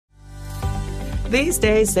These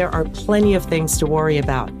days, there are plenty of things to worry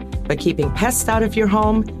about, but keeping pests out of your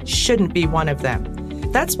home shouldn't be one of them.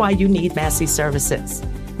 That's why you need Massey Services.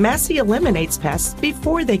 Massey eliminates pests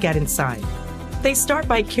before they get inside. They start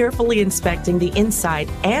by carefully inspecting the inside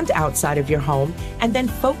and outside of your home and then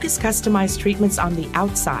focus customized treatments on the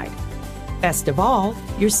outside. Best of all,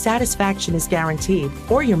 your satisfaction is guaranteed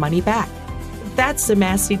or your money back. That's the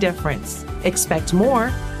Massey difference. Expect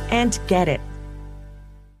more and get it.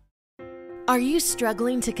 Are you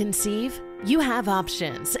struggling to conceive? You have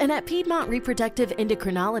options, and at Piedmont Reproductive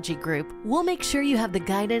Endocrinology Group, we'll make sure you have the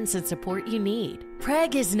guidance and support you need.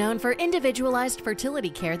 PREG is known for individualized fertility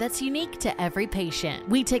care that's unique to every patient.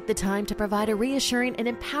 We take the time to provide a reassuring and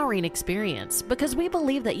empowering experience because we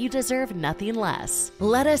believe that you deserve nothing less.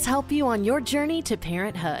 Let us help you on your journey to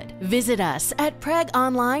parenthood. Visit us at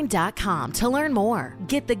pregonline.com to learn more.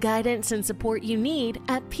 Get the guidance and support you need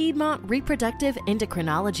at Piedmont Reproductive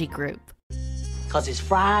Endocrinology Group. 'Cause it's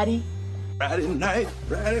Friday. Friday night,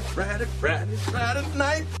 Friday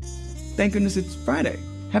night. Thank goodness it's Friday.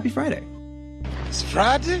 Happy Friday. It's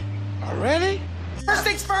Friday already? First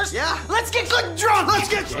things first, yeah. Let's get good drunk. Let's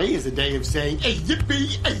get. Today is the day of saying, hey,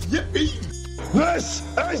 yippee, hey, yippee. This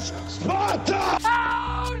is Sparta!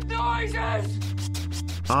 Loud noises!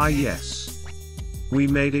 Ah yes. We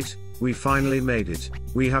made it, we finally made it.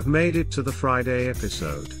 We have made it to the Friday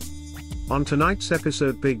episode. On tonight's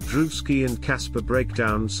episode, Big Drewski and Casper break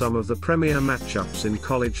down some of the premier matchups in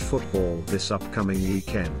college football this upcoming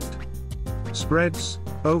weekend. Spreads,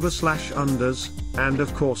 over/unders, and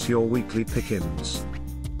of course your weekly pick-ins.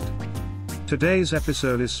 Today's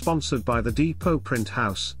episode is sponsored by the Depot Print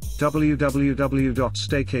House,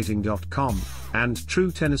 www.staycating.com, and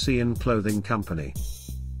True Tennessean Clothing Company.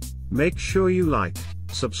 Make sure you like,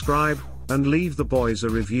 subscribe, and leave the boys a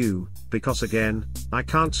review, because again, I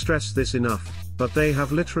can't stress this enough, but they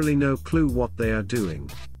have literally no clue what they are doing.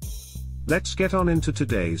 Let's get on into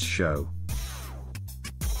today's show.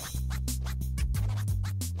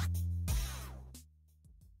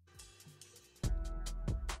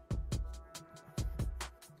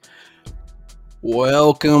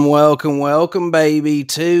 Welcome, baby,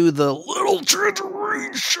 to the Little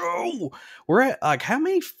Treasury Show. We're at, like, how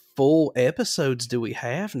many full episodes do we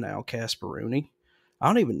have now, Casperoni? I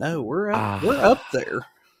don't even know. We're up there.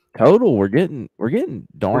 Total, we're getting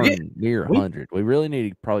darn near 100. We really need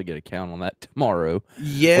to probably get a count on that tomorrow.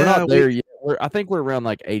 Yeah, we're not there yet. I think we're around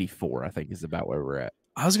like 84. I think is about where we're at.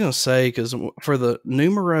 I was gonna say, because for the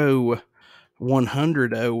numero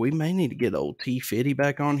 100, we may need to get old T Fitty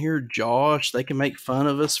back on here. Josh, they can make fun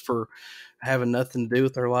of us for having nothing to do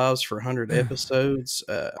with our lives for 100 episodes.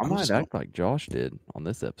 I might act like Josh did on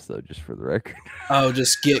this episode, just for the record. Oh,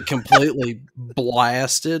 just get completely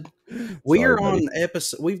blasted. We are on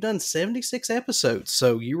episode. We've done 76 episodes,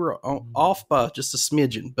 so you were off by just a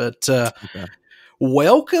smidgen. But Okay.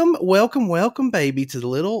 welcome, baby, to the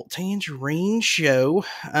Little Tangerine Show.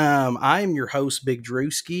 I am your host, Big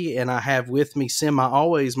Drewski, and I have with me,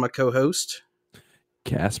 always my co-host,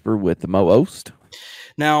 Casper with the most.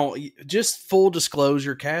 Now, just full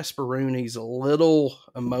disclosure, Casper Rooney's a little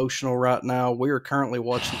emotional right now. We are currently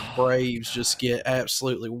watching the Braves just get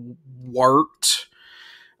absolutely worked.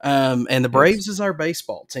 And the Braves is our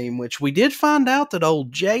baseball team, which we did find out that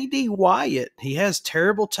old J.D. Wyatt, he has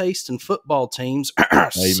terrible taste in football teams.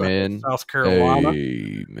 Amen. South Carolina.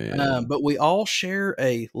 Amen. But we all share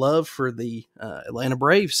a love for the Atlanta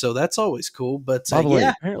Braves, so that's always cool. But by the way,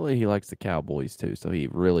 apparently he likes the Cowboys too, so he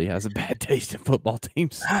really has a bad taste in football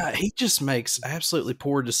teams. He just makes absolutely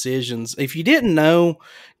poor decisions. If you didn't know,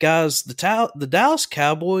 guys, the Dallas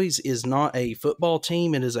Cowboys is not a football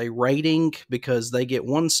team. It is a rating because they get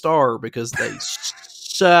 1 star because they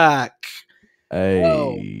suck.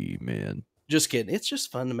 Amen. Just kidding. It's just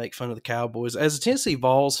fun to make fun of the Cowboys. As a Tennessee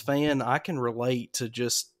Vols fan, I can relate to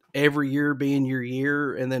just every year being your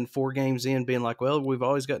year and then 4 games in being like, well, we've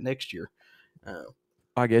always got next year.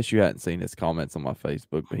 I guess you hadn't seen his comments on my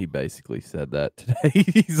Facebook, but he basically said that today.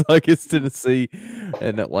 He's like, it's Tennessee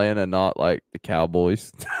and Atlanta, not like the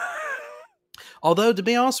Cowboys. Although, to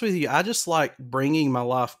be honest with you, I just like bringing my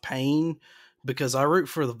life pain because I root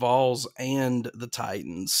for the Vols and the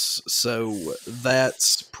Titans. So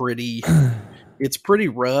that's it's pretty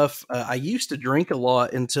rough. I used to drink a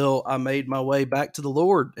lot until I made my way back to the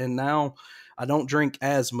Lord, and now I don't drink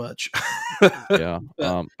as much. Yeah.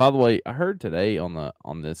 By the way, I heard today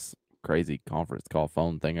on this crazy conference call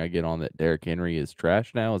phone thing I get on that Derrick Henry is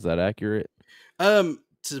trash now. Is that accurate? To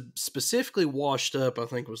specifically washed up, I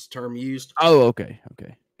think was the term used. Oh, okay.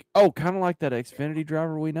 Oh, kind of like that Xfinity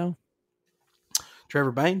driver we know.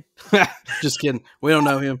 Trevor Bain? Just kidding. We don't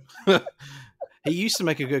know him. He used to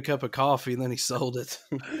make a good cup of coffee, and then he sold it.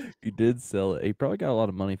 He did sell it. He probably got a lot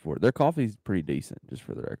of money for it. Their coffee's pretty decent, just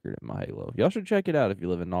for the record, at My Halo. Y'all should check it out if you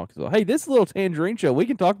live in Knoxville. Hey, this little Tangerine Show, we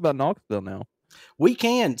can talk about Knoxville now. We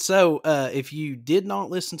can. So, if you did not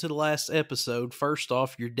listen to the last episode, first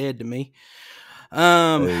off, you're dead to me.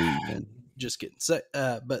 Just kidding.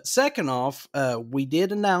 But second off, we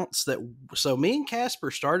did announce that. So, me and Casper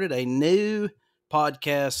started a new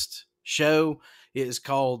podcast show. It is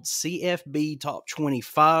called CFB Top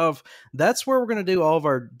 25. That's where we're going to do all of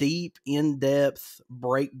our deep, in-depth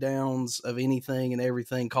breakdowns of anything and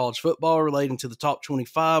everything college football relating to the top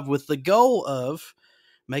 25, with the goal of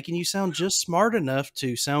making you sound just smart enough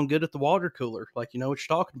to sound good at the water cooler, like you know what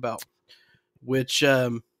you're talking about. Which,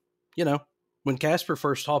 you know, when Casper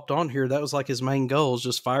first hopped on here, that was like his main goal, is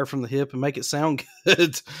just fire from the hip and make it sound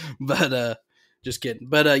good. But just kidding.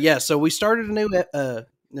 But yeah, so we started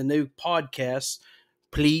a new podcast.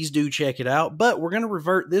 Please do check it out. But we're going to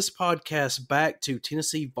revert this podcast back to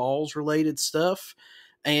Tennessee Vols related stuff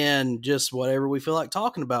and just whatever we feel like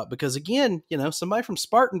talking about. Because again, you know, somebody from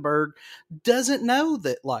Spartanburg doesn't know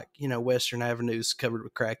that, like, you know, Western Avenue's covered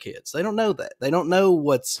with crackheads. They don't know that. They don't know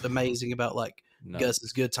what's amazing about, like,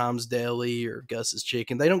 Gus's Good Times Deli or Gus's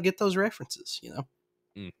Chicken. They don't get those references, you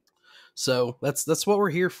know? So that's what we're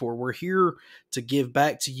here for. We're here to give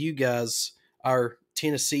back to you guys, our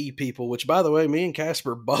Tennessee people, which, by the way, me and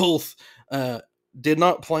Casper both did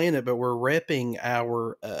not plan it, but we're repping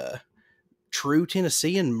our true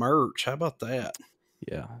Tennessean merch. How about that?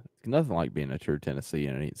 Yeah, nothing like being a true Tennessean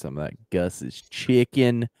and eating some of that Gus's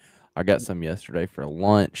Chicken. I got some yesterday for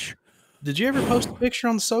lunch. Did you ever post a picture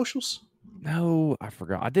on the socials? No, I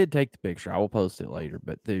forgot. I did take the picture. I will post it later.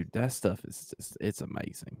 But dude, that stuff is just—it's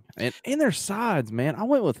amazing. And their sides, man. I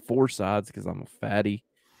went with 4 sides because I'm a fatty,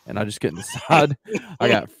 and I just couldn't decide. I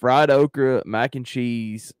got fried okra, mac and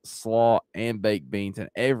cheese, slaw, and baked beans, and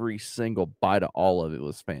every single bite of all of it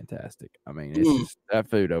was fantastic. I mean, it's just, that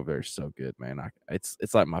food over there is so good, man.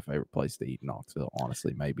 It's like my favorite place to eat in Knoxville,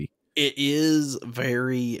 honestly. Maybe it is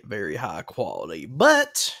very, very high quality,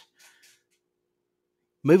 but.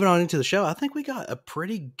 Moving on into the show, I think we got a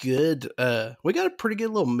pretty good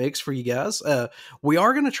little mix for you guys. We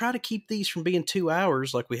are going to try to keep these from being 2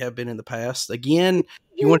 hours like we have been in the past. Again, if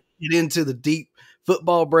you want to get into the deep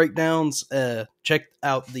football breakdowns, check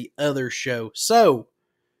out the other show. So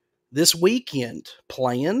this weekend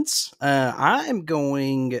plans, I am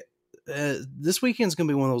going, this weekend's going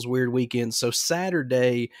to be one of those weird weekends. So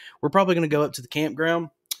Saturday, we're probably going to go up to the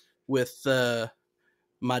campground with,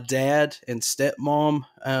 my dad and stepmom.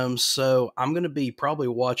 So I'm going to be probably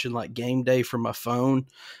watching like game day from my phone.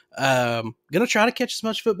 Going to try to catch as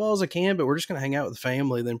much football as I can, but we're just going to hang out with the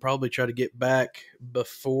family, then probably try to get back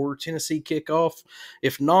before Tennessee kickoff.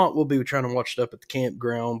 If not, we'll be trying to watch it up at the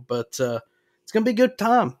campground, but it's going to be a good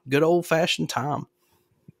time. Good old fashioned time.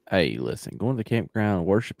 Hey, listen, going to the campground,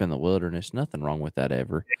 worship in the wilderness, nothing wrong with that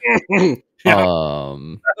ever.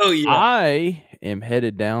 I am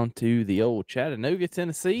headed down to the old Chattanooga,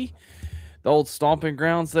 Tennessee, the old stomping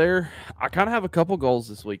grounds there. I kind of have a couple goals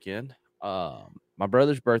this weekend. My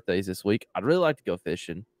brother's birthday is this week. I'd really like to go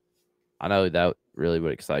fishing. I know that really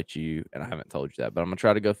would excite you, and I haven't told you that, but I'm going to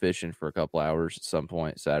try to go fishing for a couple hours at some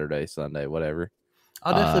point, Saturday, Sunday, whatever.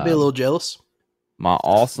 I'll definitely be a little jealous. My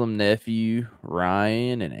awesome nephew,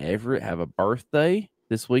 Ryan and Everett, have a birthday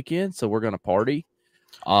this weekend, so we're going to party.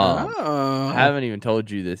 I haven't even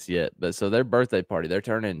told you this yet, but so their birthday party, they're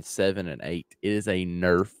turning 7 and 8. It is a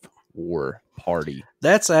Nerf war party.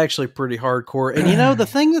 That's actually pretty hardcore. And you know, the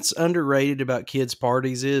thing that's underrated about kids'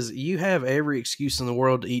 parties is you have every excuse in the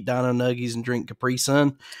world to eat Dino Nuggies and drink Capri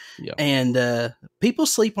Sun. Yeah. And people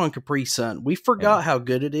sleep on Capri Sun. We forgot how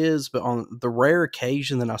good it is, but on the rare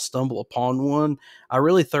occasion that I stumble upon one, I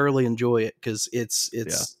really thoroughly enjoy it because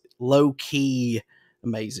it's low key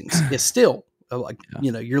amazing. It's still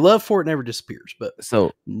you know, your love for it never disappears. But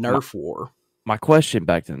so Nerf war. My question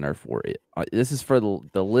back to the Nerf war. This is for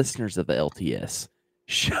the listeners of the LTS.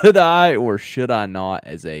 Should I or should I not,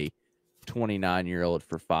 as a 29-year-old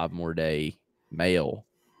for 5 more day male,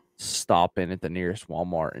 stop in at the nearest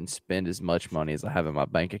Walmart and spend as much money as I have in my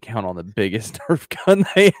bank account on the biggest Nerf gun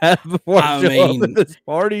they have before I show up at this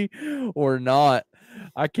party or not?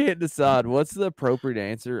 I can't decide. What's the appropriate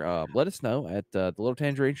answer? Let us know at the Little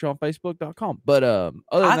Tangerine Show on Facebook.com. But other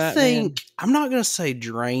than that, I'm not going to say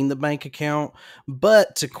drain the bank account,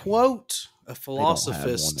 but to quote a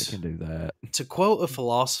philosophist, that can do that. To quote a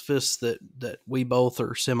philosophist that we both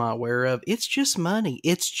are semi-aware of, it's just money.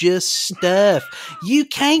 It's just stuff. You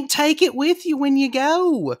can't take it with you when you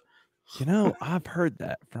go. You know, I've heard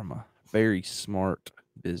that from a very smart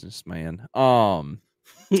businessman.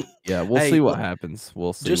 Yeah, we'll Hey, see what look, happens.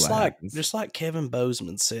 We'll see just what like happens. just like Kevin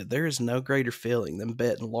Bozeman said, there is no greater feeling than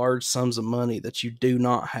betting large sums of money that you do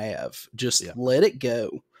not have. Just let it go.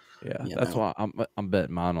 Yeah, you that's know? why I'm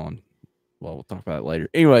betting mine on. Well, we'll talk about it later.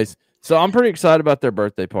 Anyways, so I'm pretty excited about their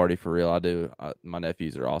birthday party for real. I do. My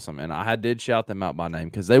nephews are awesome, and I did shout them out by name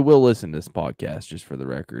because they will listen to this podcast, just for the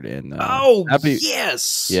record. And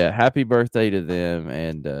yes, happy birthday to them.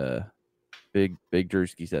 And Big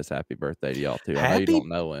Drewski says happy birthday to y'all too. I know you don't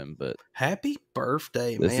know him, but happy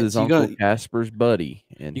birthday, this man. is Uncle Casper's buddy,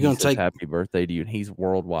 and you're he gonna says take happy birthday to you, and he's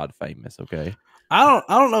worldwide famous. Okay. I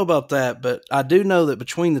don't know about that, but I do know that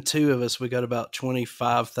between the two of us, we got about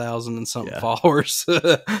 25,000 and something followers.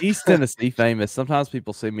 East Tennessee famous. Sometimes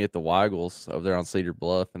people see me at the Weigels over there on Cedar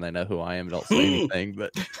Bluff, and they know who I am and don't say anything.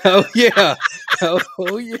 But oh yeah.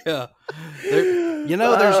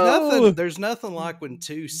 There's nothing like when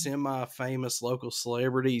two semi-famous local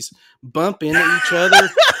celebrities bump into each other.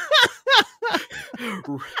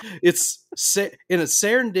 It's in a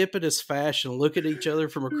serendipitous fashion, look at each other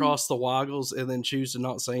from across the Woggles and then choose to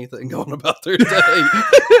not say anything going about their day.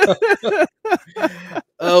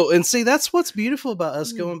 Oh, and see, that's what's beautiful about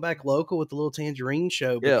us going back local with the Little Tangerine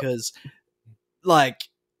Show, because like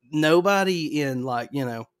nobody in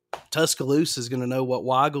Tuscaloosa is going to know what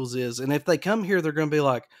Woggles is. And if they come here, they're going to be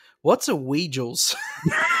like, what's a Weagles?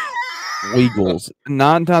 Weagles.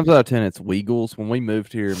 9 times out of 10, it's Weagles. When we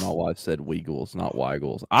moved here, my wife said Weagles, not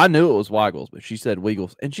Weigels. I knew it was Weigels, but she said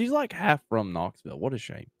Weagles, and she's like half from Knoxville. What a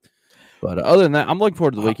shame. But other than that, I'm looking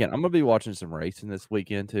forward to the weekend. I'm going to be watching some racing this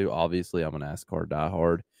weekend too. Obviously, I'm an NASCAR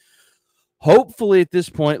diehard. Hopefully, at this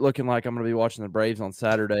point, looking like I'm going to be watching the Braves on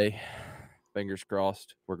Saturday. Fingers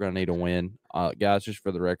crossed. We're going to need a win. Guys, just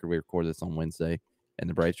for the record, we record this on Wednesday, and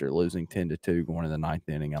the Braves are losing 10-2 going in the 9th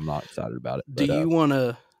inning. I'm not excited about it. Do you want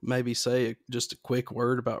to maybe say just a quick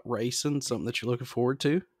word about racing, something that you're looking forward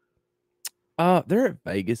to? They're at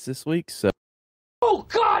Vegas this week, so. Oh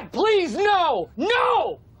God, please, no!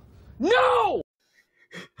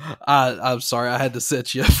 I'm sorry, I had to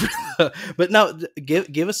set you up for that. But no,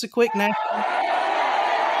 give us a quick now.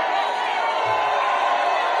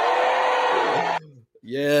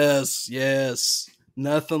 Yes.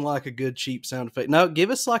 Nothing like a good cheap sound effect. No, give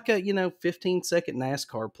us like a 15-second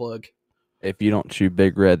NASCAR plug. If you don't chew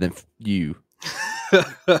Big Red, then you.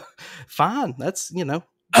 Fine. That's good enough.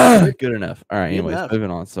 All right. Anyways, enough. moving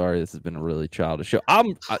on. Sorry, this has been a really childish show.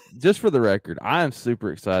 Just for the record, I am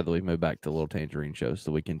super excited that we moved back to Little Tangerine Show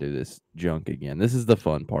so we can do this junk again. This is the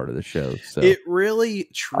fun part of the show. So it really,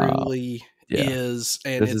 truly is.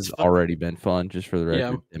 And this has already been fun. Just for the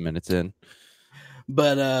record, 10 minutes in.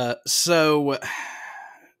 But so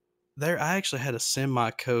there, I actually had a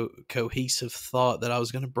semi-cohesive thought that I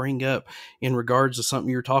was going to bring up in regards to something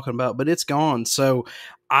you were talking about, but it's gone. So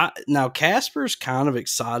now Casper's kind of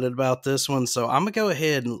excited about this one, so I'm going to go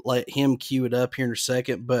ahead and let him cue it up here in a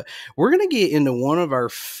second, but we're going to get into one of our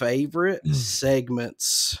favorite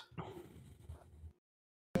segments.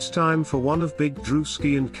 It's time for one of Big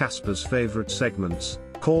Drewski and Casper's favorite segments,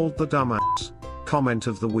 called the Dumbass Comment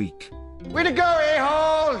of the Week. Way to go,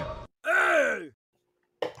 a-hole!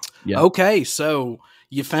 Yeah. Okay, so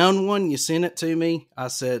you found one, you sent it to me. I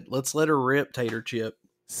said, let's let her rip, Tater Chip.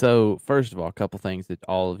 So, first of all, a couple things that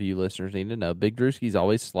all of you listeners need to know. Big Drewski's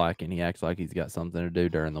always slacking. He acts like he's got something to do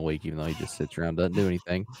during the week, even though he just sits around, doesn't do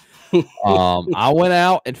anything. I went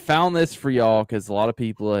out and found this for y'all because a lot of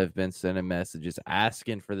people have been sending messages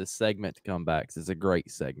asking for this segment to come back. It's a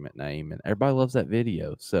great segment name, and everybody loves that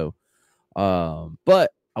video. So,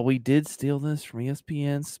 but we did steal this from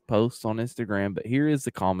ESPN's post on Instagram, but here is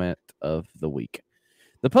the comment of the week.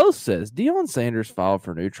 The post says, Deion Sanders filed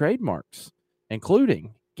for new trademarks,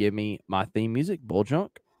 including Give Me My Theme Music, Bull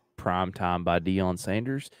Junk, Prime Time by Deion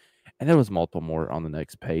Sanders, and there was multiple more on the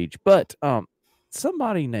next page. But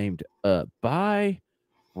somebody named by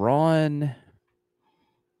Ron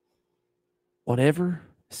whatever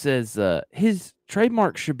says his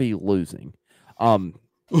trademark should be losing. I'm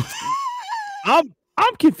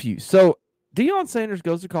confused. So Deion Sanders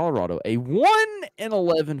goes to Colorado, a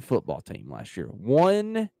 1-11 football team last year.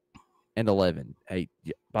 1-11. Hey,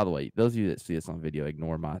 by the way, those of you that see this on video,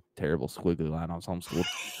 ignore my terrible squiggly line. I was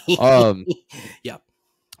homeschooled. Yeah.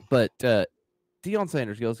 But Deion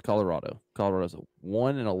Sanders goes to Colorado. Colorado's a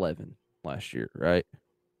 1-11 last year, right?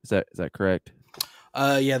 Is that correct?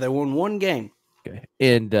 Yeah, they won one game. Okay.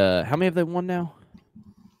 And how many have they won now?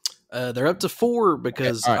 They're up to 4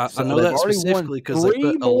 because okay. Right. I know that specifically because they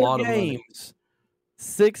put a lot of money.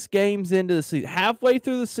 6 games into the season, halfway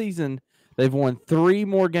through the season, they've won 3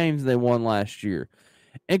 more games than they won last year,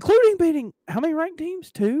 including beating how many ranked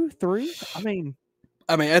teams? 2, 3? I mean,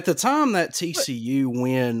 I mean, at the time that TCU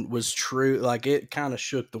win was true, like it kind of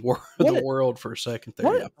shook the world for a second there.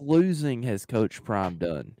 What losing has Coach Prime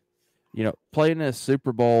done? You know, playing in a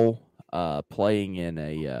Super Bowl, playing in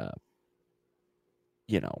a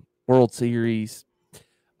World Series,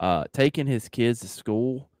 taking his kids to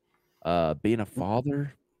school, being a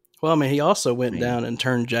father. Well, I mean, he also went down and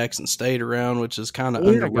turned Jackson State around, which is kind of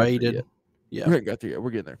underrated. Yeah, we haven't got there yet.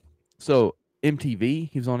 We're getting there. So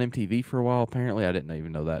MTV, he was on MTV for a while. Apparently, I didn't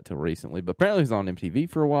even know that till recently, but apparently he was on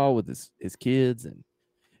MTV for a while with his kids, and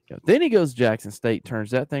then he goes to Jackson State,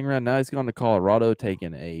 turns that thing around. Now he's gone to Colorado,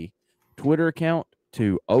 taking a Twitter account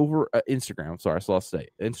to over Instagram. Sorry, I lost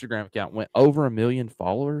state. Instagram account went over 1 million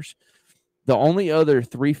followers. The only other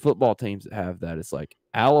 3 football teams that have that is like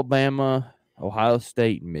Alabama, Ohio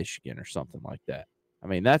State, and Michigan, or something like that. I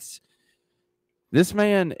mean, this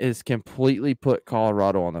man is completely put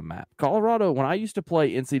Colorado on the map. Colorado, when I used to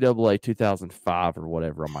play NCAA 2005 or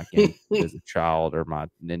whatever on my game as a child, or my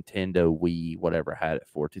Nintendo Wii, whatever I had it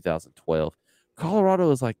for, 2012,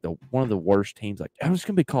 Colorado is like one of the worst teams. Like, I'm just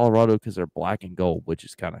going to be Colorado because they're black and gold, which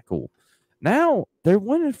is kind of cool. Now they're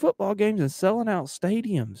winning football games and selling out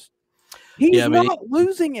stadiums. He's not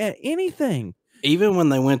losing at anything. Even when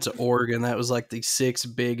they went to Oregon, that was like the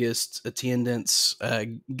 6th biggest attendance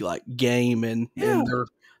game in their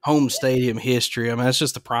home stadium history. I mean, that's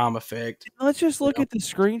just the Prime effect. Let's just look at the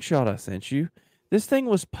screenshot I sent you. This thing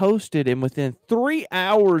was posted, and within 3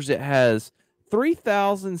 hours, it has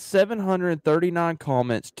 3,739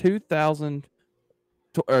 comments,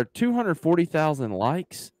 240,000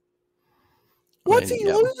 likes. What's he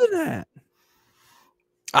losing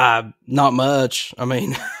at? Not much. I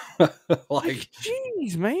mean, like,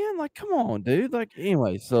 jeez, man, like, come on, dude. Like,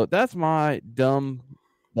 anyway, so that's my dumb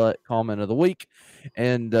butt comment of the week,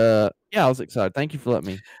 and I was excited. Thank you for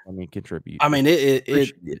letting me contribute. I mean,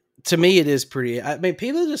 it to me, it is pretty. I mean,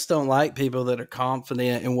 people just don't like people that are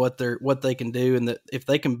confident in what they can do, and that if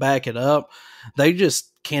they can back it up, they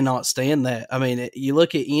just cannot stand that. I mean, you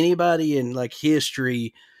look at anybody in like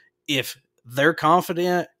history, if they're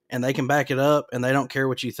confident and they can back it up and they don't care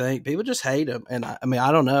what you think, people just hate them. And I mean,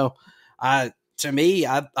 I don't know. I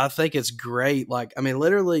think it's great. Like, I mean,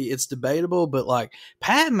 literally it's debatable, but like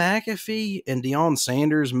Pat McAfee and Deion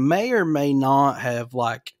Sanders may or may not have,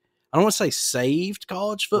 like, I don't want to say saved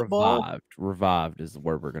college football. Revived is the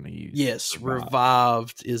word we're going to use. Yes.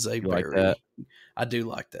 Revived is a like that? I do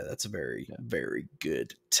like that. That's a very, very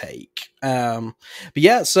good take. But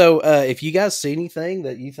yeah, so if you guys see anything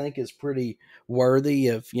that you think is pretty worthy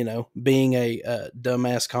of, being a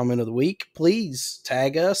dumbass comment of the week, please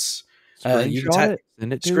tag us. You can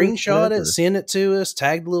screenshot it, send it to us,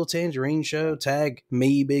 tag the Little Tangerine Show, tag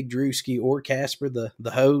me, Big Drewski, or Casper,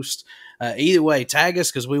 the host. Either way, tag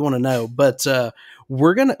us because we want to know. But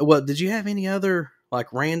we're going to, did you have any other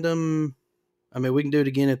like random, I mean, we can do it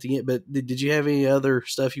again at the end, but did you have any other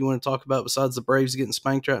stuff you want to talk about besides the Braves getting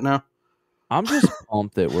spanked right now? I'm just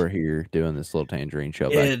pumped that we're here doing this Little Tangerine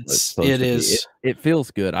Show. It is. It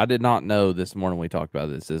feels good. I did not know this morning we talked about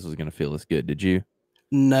this was going to feel this good. Did you?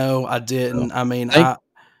 No, I didn't. I mean, I'm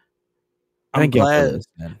glad.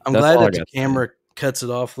 I'm glad that the camera cuts it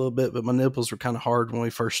off a little bit, but my nipples were kind of hard when we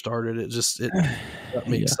first started. It got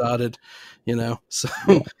me excited, So,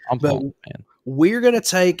 I'm pumped, man. We're going to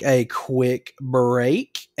take a quick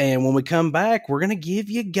break, and when we come back, we're going to give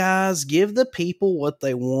the people what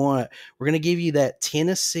they want. We're going to give you that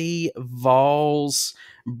Tennessee Vols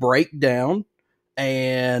breakdown,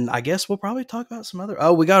 and I guess we'll probably talk about some other.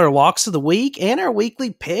 Oh, we got our locks of the week and our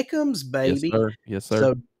weekly pick'ems, baby. Yes, sir.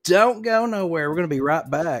 So don't go nowhere. We're going to be right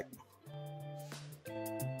back.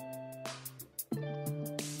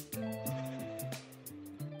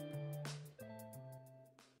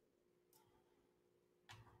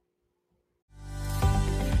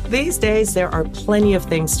 These days, there are plenty of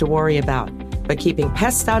things to worry about, but keeping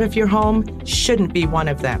pests out of your home shouldn't be one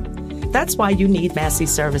of them. That's why you need Massey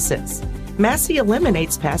Services. Massey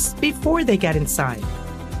eliminates pests before they get inside.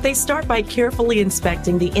 They start by carefully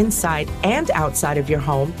inspecting the inside and outside of your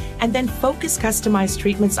home and then focus customized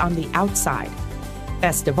treatments on the outside.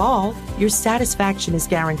 Best of all, your satisfaction is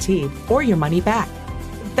guaranteed or your money back.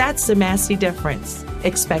 That's the Massey difference.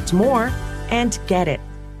 Expect more and get it.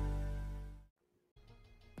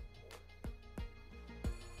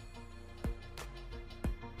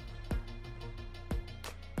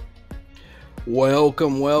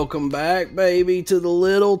 Welcome back, baby, to the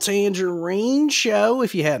Little Tangerine Show.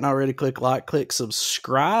 If you hadn't already, click like, click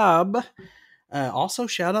subscribe. Also,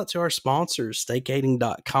 shout out to our sponsors,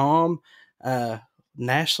 Staycating.com.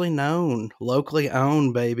 Nationally known, locally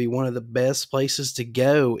owned, baby. One of the best places to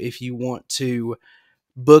go if you want to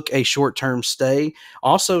book a short-term stay.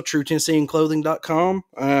 Also,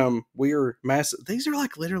 TrueTennesseeAndClothing.com. We are massive. These are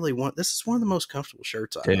like literally this is one of the most comfortable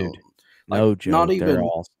shirts I own. Like, no joke. Not even. They're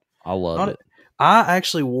awesome. I love it. I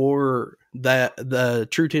actually wore the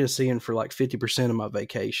True Tennessean for like 50% of my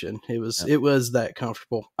vacation. It was that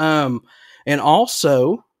comfortable. And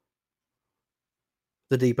also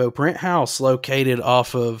the Depot Print House located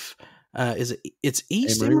off of it's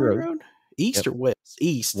East Emory Road? East or West?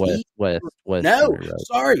 East. West. No,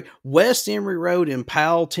 sorry. West Emory Road in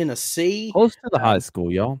Powell, Tennessee. Close to the high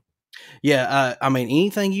school, y'all. Yeah, I mean,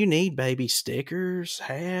 anything you need, baby. Stickers,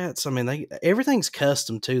 hats. I mean, everything's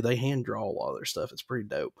custom too. They hand draw a lot of their stuff. It's pretty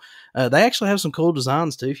dope. They actually have some cool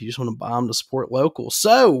designs too if you just want to buy them to support local.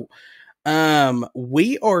 So,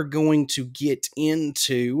 we are going to get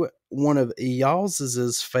into one of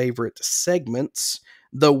y'all's favorite segments,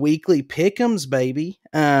 the weekly pick'ems, baby.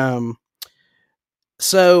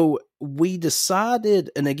 So we decided,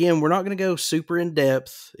 and again, we're not going to go super in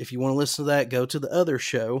depth. If you want to listen to that, go to the other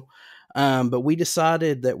show. But we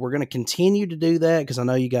decided that we're going to continue to do that because I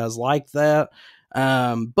know you guys like that.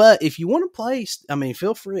 But if you want to play, I mean,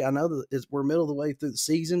 feel free. I know that we're middle of the way through the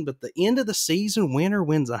season, but the end of the season winner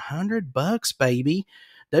wins $100, baby.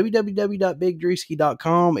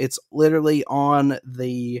 www.bigdrewski.com. It's literally on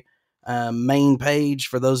the main page.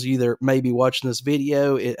 For those of you that may be watching this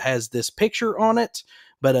video, it has this picture on it.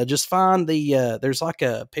 But just find there's like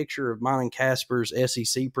a picture of mine and Casper's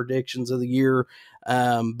SEC predictions of the year.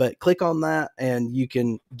 But click on that and you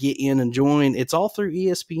can get in and join. It's all through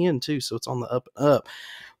ESPN too, so it's on the up and up.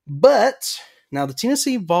 But now the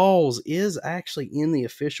Tennessee Vols is actually in the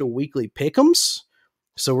official weekly pick'ems.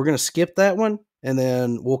 So we're going to skip that one and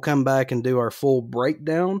then we'll come back and do our full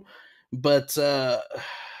breakdown. But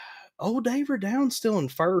old Dave Redown's still in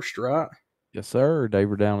first, right? Yes, sir. Dave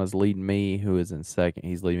Redown is leading me, who is in second.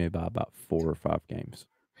 He's leading me by about 4 or 5 games.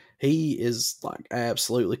 He is like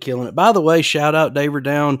absolutely killing it. By the way, shout out Dave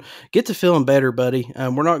Redown. Get to feeling better, buddy.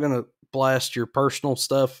 We're not going to blast your personal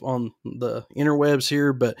stuff on the interwebs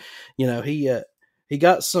here, but you know, he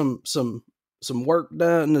got some work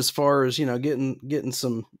done as far as, you know, getting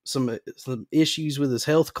some issues with his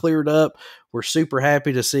health cleared up. We're super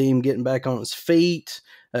happy to see him getting back on his feet.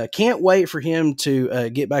 Can't wait for him to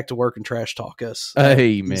get back to work and trash talk us.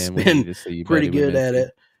 Hey, man, he's we been need to see you, pretty buddy. good at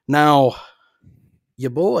it. Now,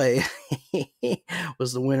 your boy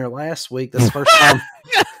was the winner last week. That's the first time.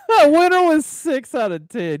 Winner was 6 out of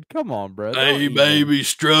 10. Come on, bro. Hey, baby,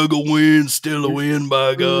 struggle wins, still a win,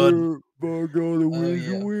 by God. By God, a win's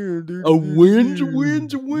a win, dude. A win's a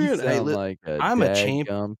win's a win. You sound Hey, like I'm a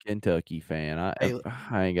champion. Kentucky fan. I ain't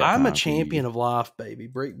got. I'm a time champion of life, baby.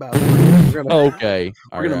 Brick by brick. Okay,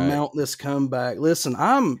 we're gonna mount this comeback. Listen,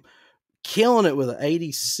 I'm killing it with an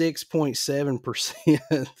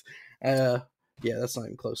 86.7%. Yeah, that's not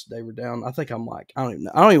even close to Dave Redown. I think I'm like, I don't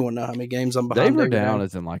even want to know how many games I'm behind. Dave Redown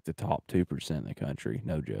is in like the top 2% in the country.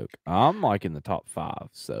 No joke. I'm like in the top 5.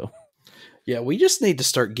 So yeah, we just need to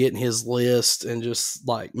start getting his list and just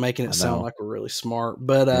like making it sound like we're really smart.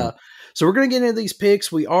 But so we're gonna get into these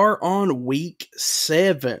picks. We are on week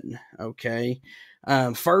 7. Okay.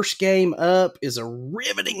 First game up is a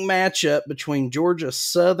riveting matchup between Georgia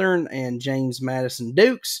Southern and James Madison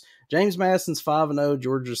Dukes. James Madison's 5-0.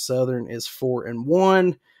 Georgia Southern is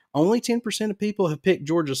 4-1. Only 10% of people have picked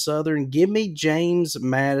Georgia Southern. Give me James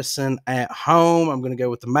Madison at home. I'm going to go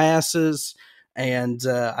with the masses, and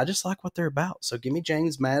I just like what they're about. So give me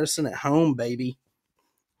James Madison at home, baby.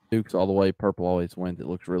 Dukes all the way. Purple always wins. It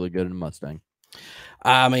looks really good in Mustang.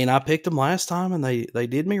 I mean, I picked them last time and they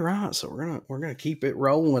did me right, so we're gonna keep it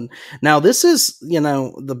rolling. Now, this is, you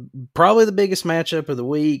know, probably the biggest matchup of the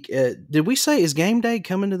week. Did we say is game day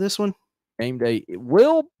coming to this one? Game day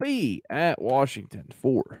will be at Washington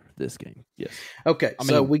for this game. Yes. Okay,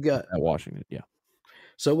 so we got at Washington. Yeah.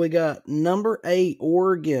 So we got number 8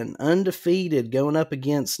 Oregon undefeated going up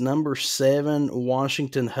against number 7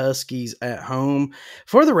 Washington Huskies at home.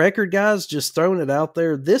 For the record, guys, just throwing it out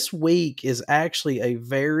there, this week is actually a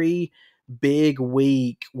very big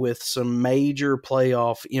week with some major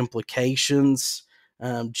playoff implications.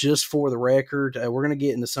 Just for the record, we're going to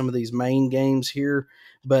get into some of these main games here.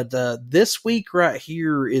 But this week right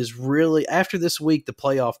here is really, after this week, the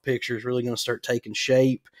playoff picture is really going to start taking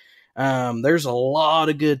shape. There's a lot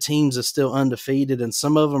of good teams that's still undefeated, and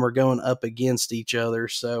some of them are going up against each other.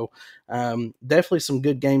 So definitely some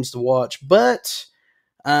good games to watch. But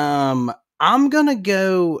I'm going to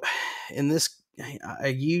go in this. I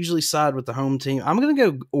usually side with the home team. I'm going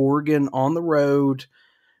to go Oregon on the road.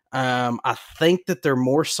 I think that they're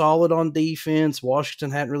more solid on defense.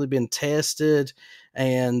 Washington hadn't really been tested.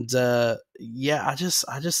 And yeah, I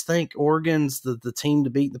just think Oregon's the team to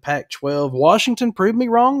beat the Pac-12. Washington proved me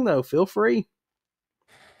wrong though. Feel free.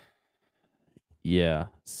 Yeah.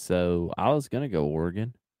 So I was gonna go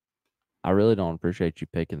Oregon. I really don't appreciate you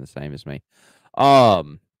picking the same as me.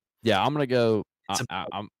 Yeah, I'm gonna go.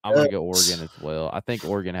 I'm gonna go Oregon as well. I think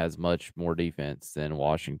Oregon has much more defense than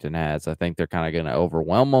Washington has. I think they're kind of gonna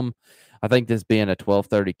overwhelm them. I think this being a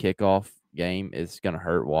 12:30 kickoff game is gonna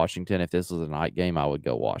hurt Washington. If this was a night game, I would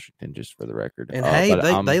go Washington just for the record. And hey,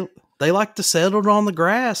 they like to settle on the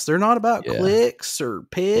grass. They're not about clicks or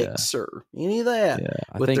picks or any of that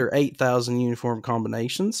with their 8,000 uniform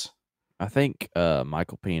combinations. I think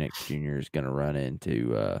Michael Penix Jr. is going to run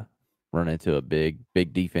into a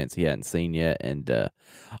big defense he hadn't seen yet, and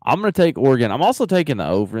I'm going to take Oregon. I'm also taking the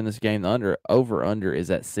over in this game. The over is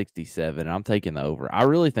at 67. I'm taking the over. I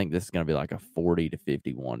really think this is going to be like a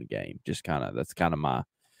 40-51 game. That's kind of my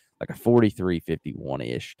like a 43-51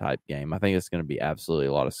 ish type game. I think it's going to be absolutely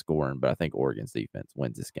a lot of scoring, but I think Oregon's defense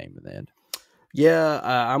wins this game in the end. Yeah,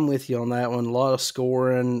 I'm with you on that one. A lot of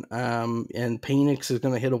scoring, and Penix is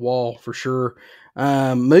going to hit a wall for sure.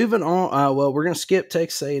 Moving on, well, we're going to skip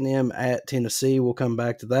Texas A&M at Tennessee. We'll come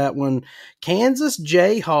back to that one. Kansas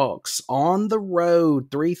Jayhawks on the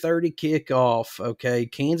road, 3:30 kickoff. Okay,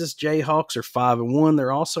 Kansas Jayhawks are 5-1.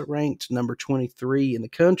 They're also ranked number 23 in the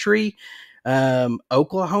country.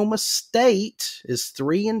 Oklahoma State is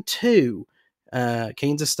 3-2.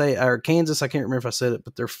 Kansas, I can't remember if I said it,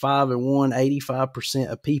 but they're 5-1. 85%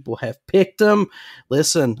 of people have picked them.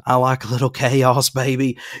 Listen, I like a little chaos,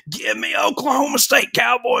 baby. Give me Oklahoma State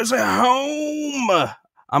Cowboys at home.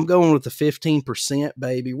 I'm going with the 15%,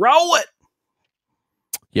 baby. Roll it.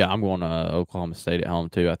 Yeah, I'm going to Oklahoma State at home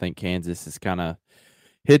too. I think Kansas is kind of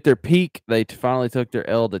hit their peak. They finally took their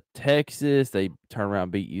L to Texas. They turn around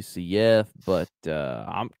and beat UCF, but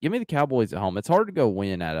give me the Cowboys at home. It's hard to go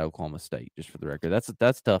win at Oklahoma State, just for the record. That's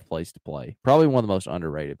a tough place to play. Probably one of the most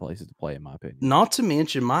underrated places to play, in my opinion. Not to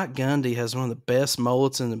mention, Mike Gundy has one of the best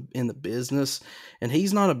mullets in the business, and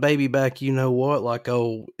he's not a baby back, you know what, like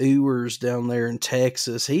old Ewers down there in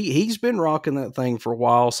Texas. He's been rocking that thing for a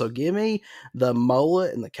while. So give me the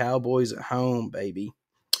mullet and the Cowboys at home, baby.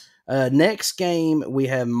 Next game, we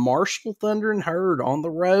have Marshall Thunder and Herd on the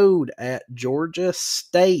road at Georgia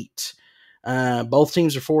State. Both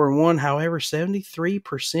teams are 4-1. However,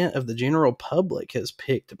 73% of the general public has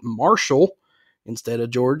picked Marshall instead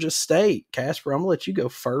of Georgia State. Casper, I'm going to let you go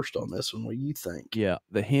first on this one. What do you think? Yeah,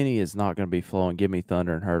 the Henny is not going to be flowing. Give me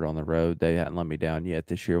Thunder and Herd on the road. They hadn't let me down yet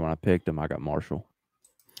this year. When I picked them, I got Marshall.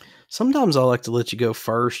 Sometimes I like to let you go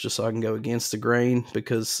first just so I can go against the grain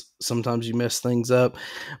because sometimes you mess things up.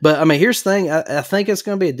 But, I mean, here's the thing. I think it's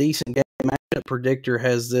going to be a decent game. Matchup Predictor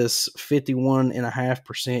has this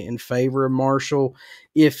 51.5% in favor of Marshall.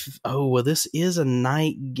 This is a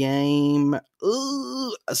night game.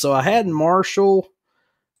 So I had Marshall.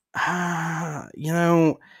 That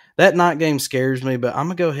night game scares me, but I'm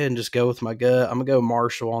going to go ahead and just go with my gut. I'm going to go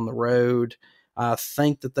Marshall on the road. I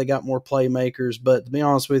think that they got more playmakers, but to be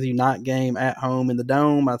honest with you, night game at home in the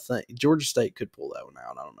Dome, I think Georgia State could pull that one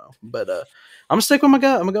out. I don't know. But I'm going to stick with my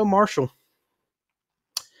gut. I'm going to go Marshall.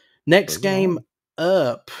 Next game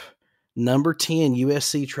up, number 10,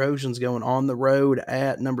 USC Trojans going on the road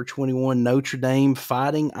at number 21, Notre Dame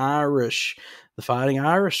Fighting Irish. The Fighting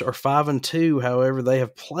Irish are 5-2. However, they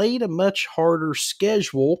have played a much harder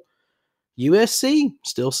schedule. USC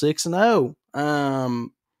still 6-0.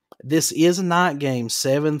 This is a night game,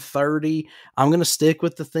 7:30. I'm going to stick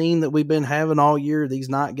with the theme that we've been having all year. These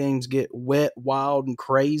night games get wet, wild, and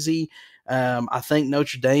crazy. I think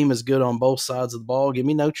Notre Dame is good on both sides of the ball. Give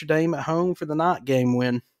me Notre Dame at home for the night game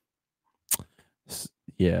win.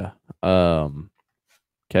 Yeah.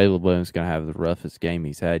 Caleb Williams is going to have the roughest game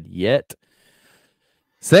he's had yet.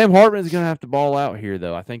 Sam Hartman is going to have to ball out here,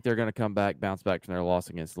 though. I think they're going to bounce back from their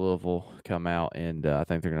loss against Louisville, come out, and I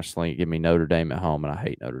think they're going to sling it. Give me Notre Dame at home, and I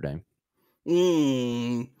hate Notre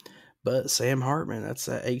Dame. But Sam Hartman, that's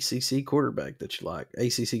that ACC quarterback that you like,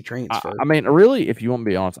 ACC transfer. I mean, really, if you want to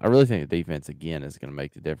be honest, I really think the defense, again, is going to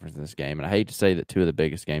make the difference in this game. And I hate to say that two of the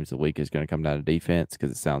biggest games of the week is going to come down to defense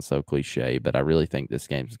because it sounds so cliche, but I really think this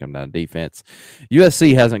game is going to come down to defense.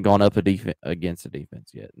 USC hasn't gone up against the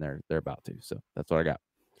defense yet, and they're about to. So that's what I got.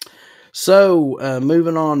 So,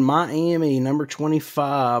 moving on, Miami, number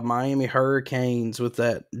 25, Miami Hurricanes with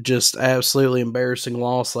that just absolutely embarrassing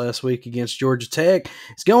loss last week against Georgia Tech.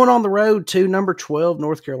 It's going on the road to number 12,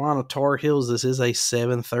 North Carolina Tar Heels. This is a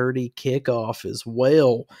 7:30 kickoff as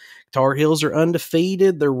well. Tar Heels are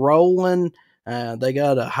undefeated. They're rolling. They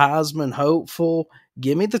got a Heisman hopeful.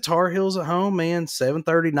 Give me the Tar Heels at home, man.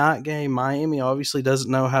 7:30 night game. Miami obviously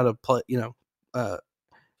doesn't know how to play,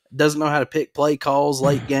 doesn't know how to pick play calls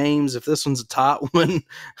late games. If this one's a tight one,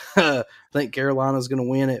 I think Carolina's going to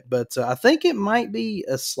win it. But I think it might be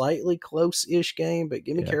a slightly close-ish game, but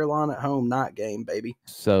give me Carolina at home, night game, baby.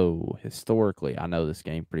 So, historically, I know this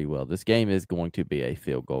game pretty well. This game is going to be a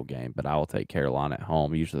field goal game, but I will take Carolina at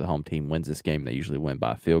home. Usually the home team wins this game. They usually win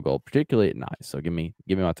by a field goal, particularly at night. So, give me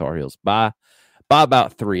my Tar Heels by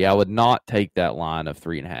about 3. I would not take that line of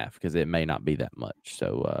 3.5 because it may not be that much.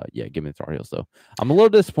 So, give me the Tar Heels, though. I'm a little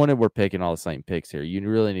disappointed we're picking all the same picks here. You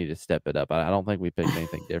really need to step it up. I don't think we picked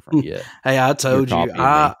anything different yet. Hey, I told you,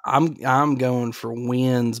 I'm going for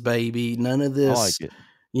wins, baby. None of this,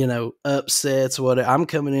 upsets. I'm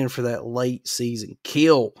coming in for that late season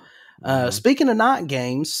kill. Speaking of night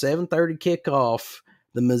games, 7:30 kickoff.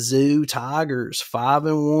 The Mizzou Tigers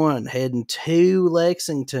 5-1 heading to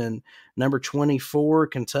Lexington. Number 24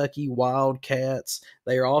 Kentucky Wildcats.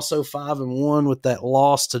 They are also 5-1 with that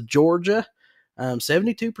loss to Georgia.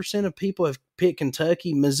 72% of people have picked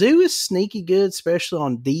Kentucky. Mizzou is sneaky good, especially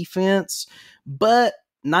on defense. But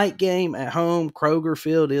night game at home, Kroger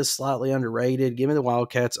Field is slightly underrated. Give me the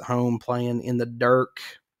Wildcats at home playing in the dirt.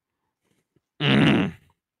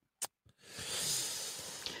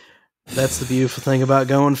 That's the beautiful thing about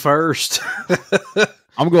going first.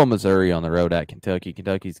 I'm going Missouri on the road at Kentucky.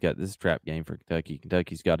 Kentucky's got this trap game for Kentucky.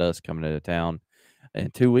 Kentucky's got us coming into town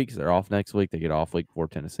in 2 weeks. They're off next week. They get off week before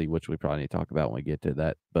Tennessee, which we probably need to talk about when we get to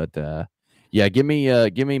that. But give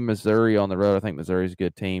me Missouri on the road. I think Missouri's a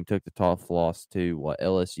good team. Took the tough loss to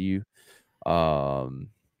LSU. I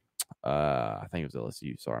think it was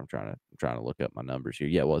LSU. Sorry, I'm trying to look up my numbers here.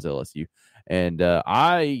 Yeah, it was LSU. And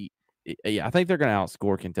I think they're going to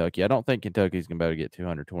outscore Kentucky. I don't think Kentucky's going to be able to get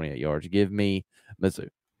 228 yards. Give me Mizzou.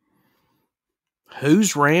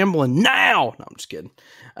 Who's rambling now? No, I'm just kidding.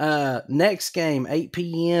 Next game, 8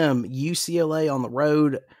 p.m., UCLA on the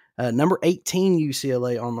road. Number 18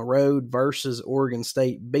 UCLA on the road versus Oregon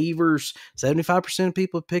State Beavers. 75% of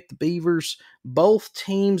people have picked the Beavers. Both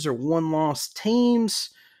teams are one-loss teams.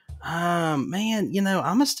 Man, I'm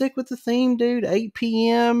going to stick with the theme, dude. 8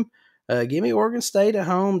 p.m., give me Oregon State at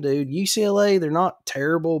home, dude. UCLA, they're not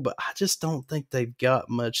terrible, but I just don't think they've got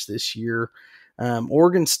much this year.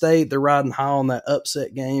 Oregon State, they're riding high on that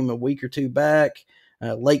upset game a week or two back.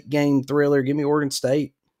 Late game thriller. Give me Oregon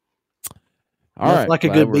State. All right. Like a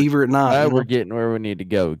good Beaver at night. We're getting where we need to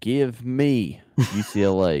go. Give me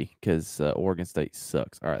UCLA because Oregon State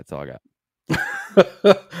sucks. All right, that's all I got.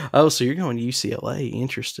 Oh, so you're going UCLA.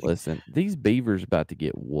 Interesting. Listen, these Beavers about to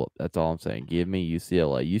get whooped. That's all I'm saying. Give me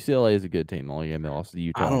UCLA. UCLA is a good team. Only game they lost to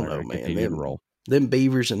Utah. I don't know, man. Them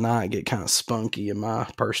Beavers at night get kind of spunky in my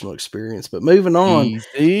personal experience. But moving on.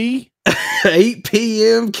 Easy. 8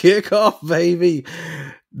 p.m. kickoff, baby.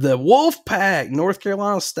 The Wolfpack, North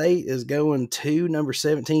Carolina State, is going to number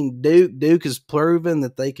 17, Duke. Duke has proven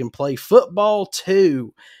that they can play football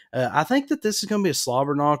too. I think that this is going to be a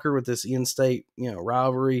slobber knocker with this in-state,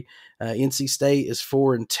 rivalry. NC State is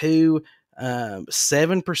 4-2.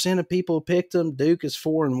 7% of people picked them. Duke is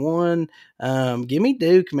 4-1. Give me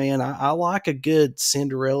Duke, man. I like a good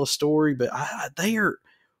Cinderella story, but they are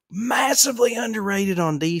massively underrated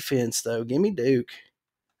on defense, though. Give me Duke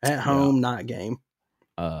at home, night game.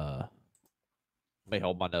 Let me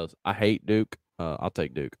hold my nose. I hate Duke. I'll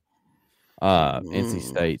take Duke. NC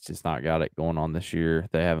State's just not got it going on this year.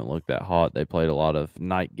 They haven't looked that hot. They played a lot of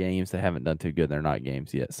night games. They haven't done too good in their night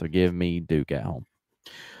games yet. So give me Duke at home.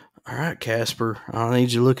 All right, Casper. I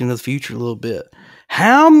need you to look into the future a little bit.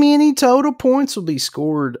 How many total points will be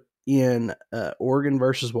scored in Oregon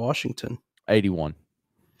versus Washington? 81.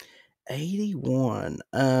 81.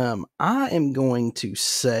 I am going to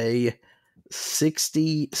say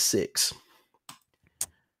 66.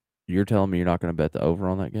 You're telling me you're not going to bet the over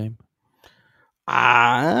on that game?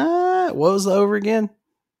 What was the over again?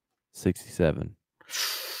 67.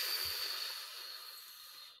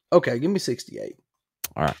 Okay, give me 68.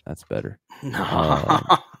 All right, that's better.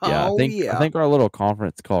 I think our little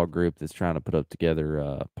conference call group that's trying to put up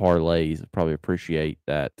together parlays would probably appreciate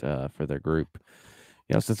that for their group.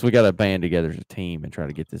 Since we got to band together as a team and try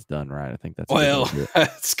to get this done right, I think that's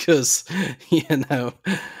that's because the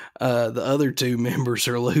other two members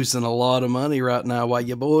are losing a lot of money right now. While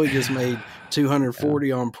your boy just made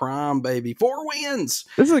 240 on Prime, baby, 4 wins.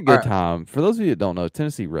 This is a good time for those of you that don't know.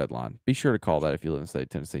 Tennessee Redline. Be sure to call that if you live in the state of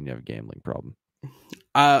Tennessee and you have a gambling problem.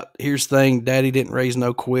 Here's the thing, Daddy didn't raise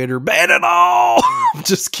no quitter. Bet it all.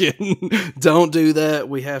 Just kidding. Don't do that.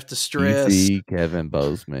 We have to stress. Easy, Kevin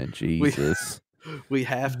Bozeman. Jesus. We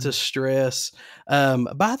have to stress.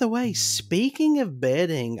 By the way, speaking of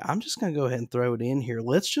betting, I'm just going to go ahead and throw it in here.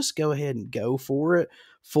 Let's just go ahead and go for it.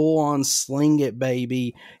 Full on sling it,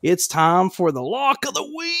 baby. It's time for the lock of the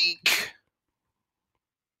week.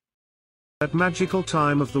 That magical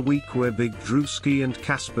time of the week where Big Drewski and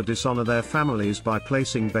Casper dishonor their families by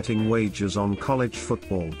placing betting wagers on college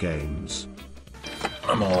football games.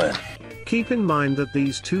 I'm all in. Keep in mind that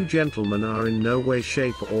these two gentlemen are in no way,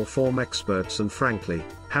 shape, or form experts and frankly,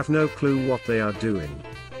 have no clue what they are doing.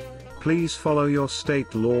 Please follow your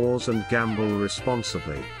state laws and gamble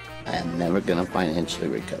responsibly. I am never going to financially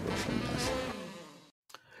recover from this.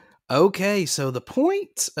 Okay, so the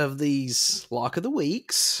point of these Lock of the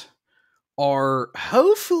Weeks are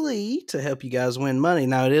hopefully to help you guys win money.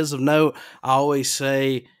 Now, it is of note, I always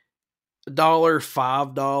say $1,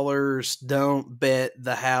 $5, don't bet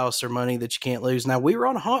the house or money that you can't lose. Now, we were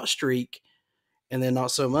on a hot streak, and then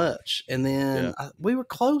not so much. And then we were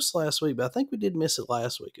close last week, but I think we did miss it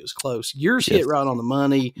last week. It was close. Yours hit right on the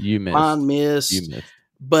money. You missed. Mine missed. You missed.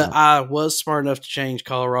 But I was smart enough to change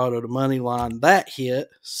Colorado to money line. That hit.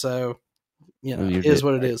 So, you know, it is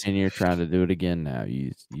what it is. And you're trying to do it again now.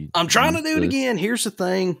 I'm trying to do it again. Here's the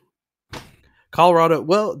thing. Colorado.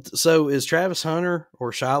 Well, so is Travis Hunter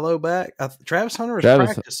or Shiloh back? Travis Hunter is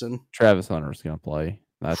practicing. Travis Hunter is going to play.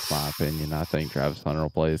 That's my opinion. I think Travis Hunter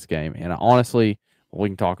will play this game. And honestly, we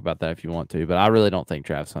can talk about that if you want to, but I really don't think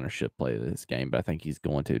Travis Hunter should play this game, but I think he's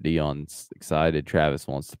going to. Dion's excited. Travis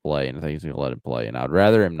wants to play, and I think he's going to let him play. And I'd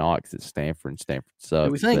rather him not because it's Stanford, and Stanford sucks.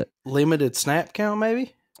 Do we think limited snap count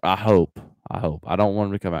maybe? I hope. I don't want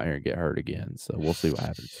him to come out here and get hurt again, so we'll see what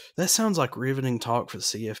happens. That sounds like riveting talk for the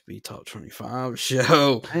CFB Top 25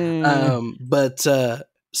 show.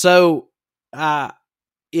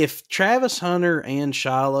 If Travis Hunter and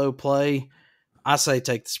Shiloh play, I say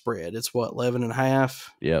take the spread. It's what, 11.5?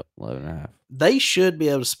 Yep, 11.5. They should be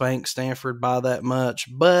able to spank Stanford by that much,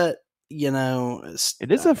 but you know,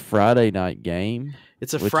 it is a Friday night game.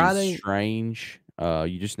 It's a Friday. Is strange.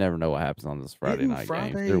 You just never know what happens on this Friday night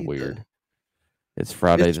games. They're weird. It's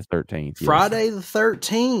Friday the 13th. Friday the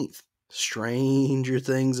 13th. Stranger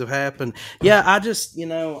things have happened. Yeah, I just, I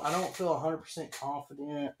don't feel 100%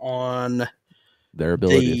 confident on their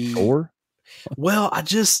ability to score. Well, I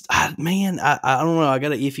don't know. I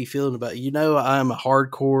got an iffy feeling about it. I'm a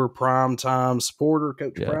hardcore prime time supporter,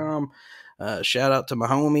 Coach Prime. Shout out to my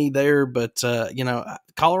homie there. But,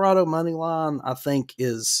 Colorado money line, I think,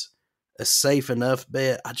 is a safe enough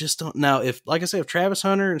bet. I just don't know if Travis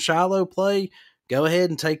Hunter and Shiloh play, go ahead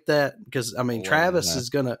and take that because, Travis is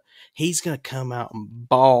going to come out and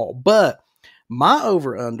ball. But my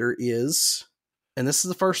over-under is, and this is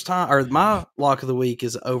the first time, or my lock of the week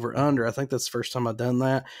is over-under. I think that's the first time I've done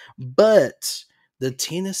that. But the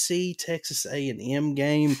Tennessee-Texas A&M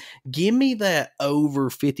game, give me that over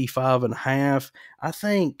 55.5. I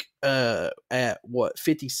think at,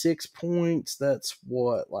 56 points, that's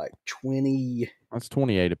like 20. That's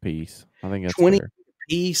 28 apiece. I think that's 20 fair.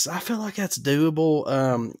 East, I feel like that's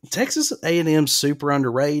doable. Texas A&M's super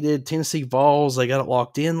underrated. Tennessee Vols, they got it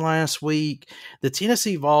locked in last week. The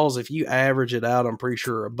Tennessee Vols, if you average it out, I'm pretty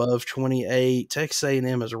sure above 28. Texas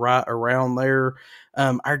A&M is right around there.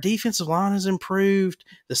 Our defensive line has improved.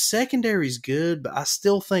 The secondary is good, but I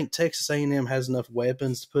still think Texas A&M has enough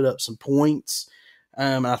weapons to put up some points.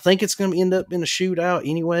 I think it's going to end up in a shootout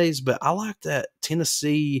anyways, but I like that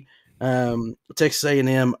Tennessee Texas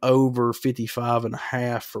A&M over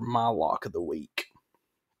 55.5 for my lock of the week.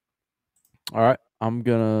 All right. I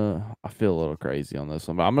feel a little crazy on this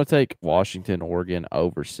one, but I'm going to take Washington, Oregon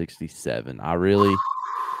over 67.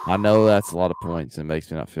 I know that's a lot of points and makes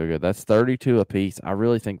me not feel good. That's 32 apiece. I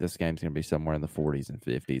really think this game's going to be somewhere in the 40s and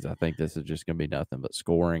 50s. I think this is just going to be nothing but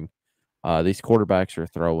scoring. These quarterbacks are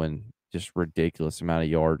throwing just ridiculous amount of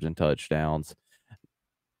yards and touchdowns.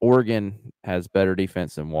 Oregon has better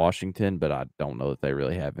defense than Washington, but I don't know that they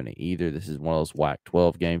really have any either. This is one of those WAC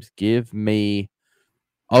 12 games. Give me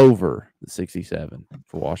over the 67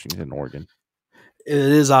 for Washington and Oregon. It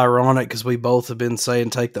is ironic because we both have been saying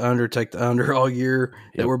take the under all year.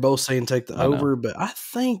 Yep. That we're both saying take the over, but I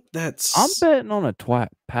think that's. I'm betting on a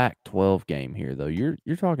Pac-12 game here, though. You're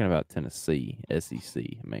talking about Tennessee, SEC.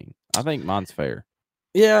 I think mine's fair.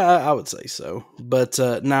 Yeah, I would say so. But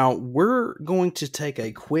now we're going to take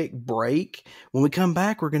a quick break. When we come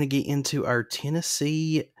back, we're going to get into our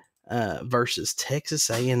Tennessee versus Texas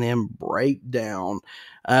A&M breakdown.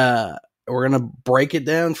 We're going to break it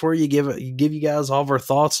down for you, give you guys all of our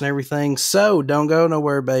thoughts and everything. So don't go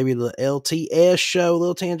nowhere, baby. The LTS show,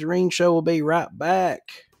 Little Tangerine Show, will be right back.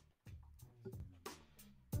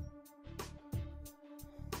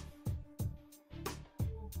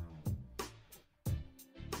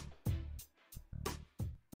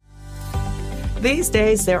 These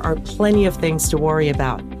days, there are plenty of things to worry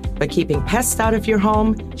about, but keeping pests out of your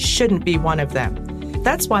home shouldn't be one of them.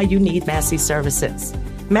 That's why you need Massey Services.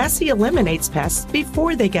 Massey eliminates pests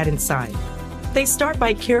before they get inside. They start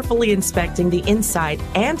by carefully inspecting the inside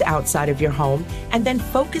and outside of your home and then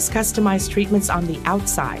focus customized treatments on the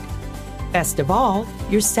outside. Best of all,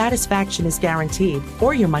 your satisfaction is guaranteed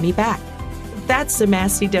or your money back. That's the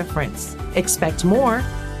Massey difference. Expect more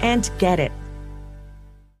and get it.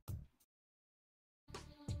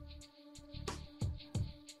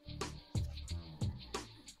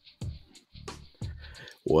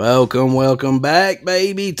 Welcome back,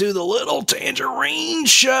 baby, to the Little Tangerine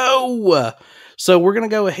Show. So we're going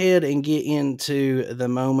to go ahead and get into the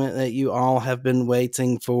moment that you all have been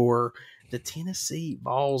waiting for, the Tennessee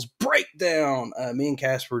Vols breakdown. Me and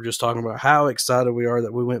Casper were just talking about how excited we are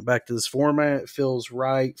that we went back to this format. It feels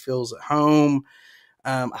right, feels at home.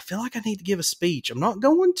 I feel like I need to give a speech. I'm not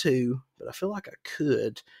going to, but I feel like I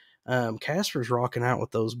could. Casper's rocking out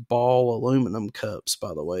with those Ball aluminum cups,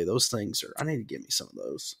 by the way. Those things I need to get me some of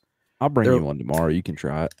those. I'll bring you one tomorrow. You can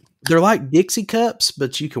try it. They're like Dixie cups,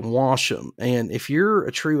 but you can wash them. And if you're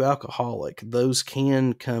a true alcoholic, those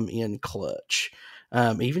can come in clutch.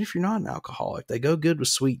 Even if you're not an alcoholic, they go good with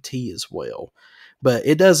sweet tea as well. But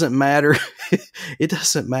it doesn't matter. It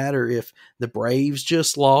doesn't matter if the Braves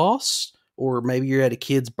just lost, or maybe you're at a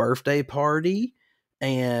kid's birthday party.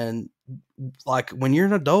 And like when you're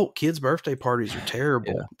an adult, kids' birthday parties are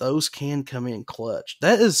terrible. Yeah. Those can come in clutch.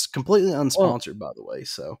 That is completely unsponsored, by the way.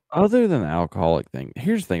 So other than the alcoholic thing,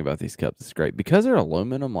 here's the thing about these cups. It's great because they're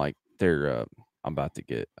aluminum. Like they're, I'm about to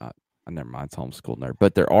get, I never mind, it's homeschooled nerd,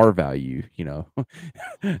 but their R value,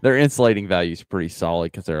 their insulating value is pretty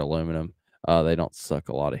solid because they're aluminum. They don't suck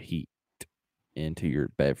a lot of heat into your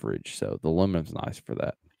beverage. So the aluminum's nice for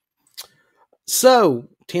that. So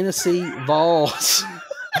Tennessee Vols.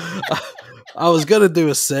 I was gonna do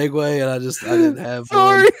a segue and I didn't have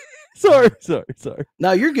one. Sorry.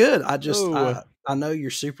 No, you're good. I know you're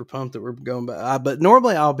super pumped that we're going back. But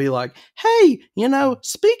normally I'll be like, hey,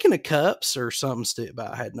 speaking of cups or something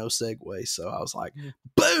I had no segue. So I was like,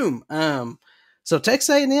 boom. So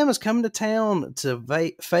Texas A&M is coming to town to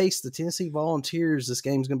face the Tennessee Volunteers. This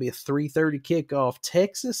game's going to be a 3:30 kickoff.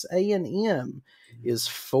 Texas A&M is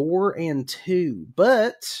 4-2,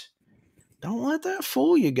 but don't let that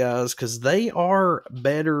fool you guys, because they are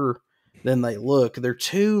better than they look. Their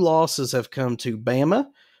 2 losses have come to Bama,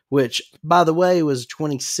 which, by the way, was a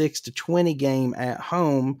 26-20 game at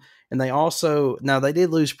home. And they did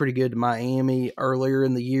lose pretty good to Miami earlier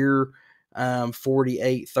in the year,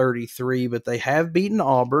 48-33, but they have beaten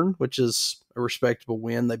Auburn, which is a respectable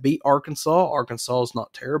win. They beat Arkansas. Arkansas is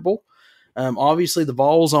not terrible. Obviously, the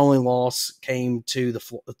Vols' only loss came to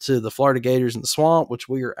the Florida Gators in the Swamp, which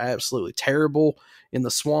we are absolutely terrible in the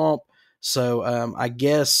Swamp. So I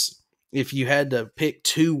guess if you had to pick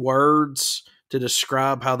 2 words to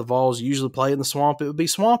describe how the Vols usually play in the Swamp, it would be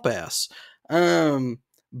swamp ass.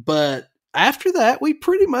 But after that, we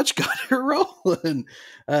pretty much got it rolling.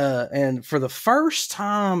 And for the first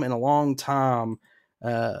time in a long time,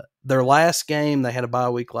 their last game, they had a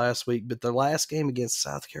bye week last week, but their last game against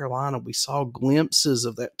South Carolina, we saw glimpses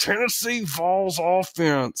of that Tennessee Vols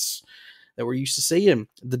offense that we're used to seeing.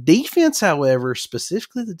 The defense, however,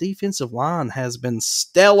 specifically the defensive line, has been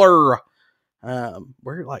stellar.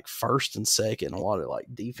 We're like first and second, a lot of like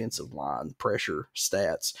defensive line pressure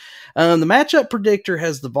stats. The matchup predictor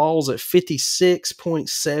has the Vols at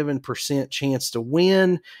 56.7% chance to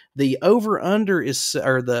win. The over under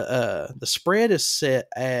the spread is set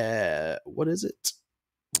at, what is it?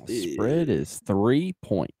 The spread is 3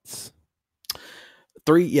 points.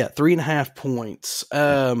 3.5 points.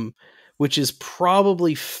 Which is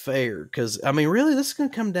probably fair because, really, this is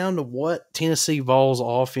going to come down to what Tennessee Vols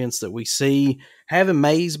offense that we see. Having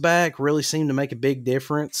Mays back really seemed to make a big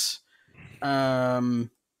difference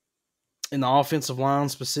in the offensive line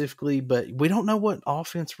specifically, but we don't know what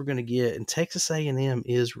offense we're going to get, and Texas A&M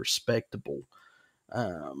is respectable.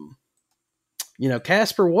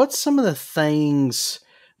 Casper, what's some of the things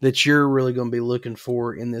that you're really going to be looking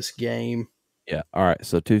for in this game? Yeah. All right.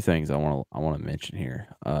 So 2 things I want to mention here.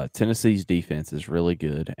 Tennessee's defense is really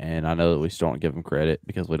good, and I know that we still don't give them credit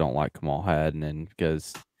because we don't like Kamal Hadden, and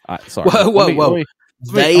because sorry. Whoa.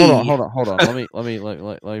 Hold on. Let me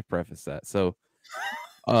preface that. So,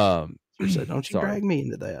 so don't you drag me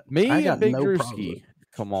into that? I got Big Drewski,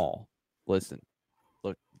 Kamal, listen,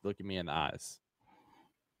 look at me in the eyes.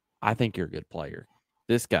 I think you're a good player.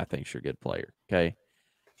 This guy thinks you're a good player. Okay.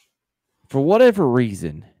 For whatever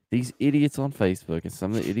reason, these idiots on Facebook and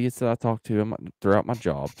some of the idiots that I talk to throughout my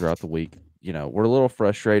job, throughout the week, we're a little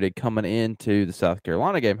frustrated coming into the South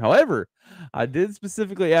Carolina game. However, I did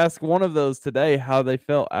specifically ask one of those today how they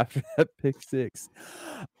felt after that pick six.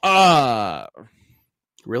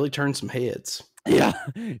 Really turned some heads. Yeah.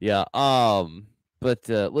 Yeah. But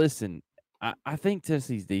listen, I think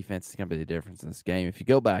Tennessee's defense is going to be the difference in this game. If you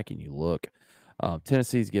go back and you look,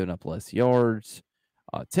 Tennessee's giving up less yards.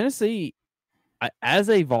 Tennessee, as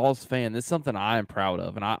a Vols fan, this is something I am proud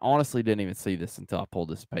of. And I honestly didn't even see this until I pulled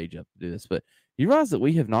this page up to do this. But you realize that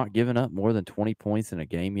we have not given up more than 20 points in a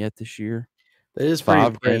game yet this year? That is pretty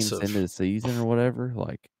 5 impressive. games into the season or whatever.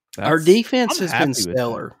 Like, our defense has been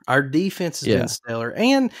stellar. Our defense has been stellar.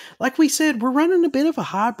 And like we said, we're running a bit of a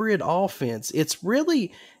hybrid offense. It's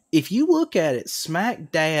really, if you look at it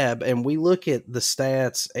smack dab and we look at the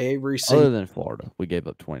stats every single... Other than Florida. We gave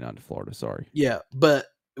up 29 to Florida, sorry. Yeah, but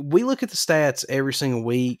we look at the stats every single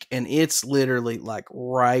week and it's literally like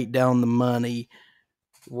right down the money,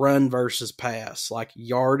 run versus pass. Like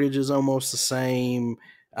yardage is almost the same.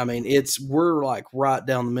 I mean, we're like right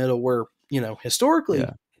down the middle where, historically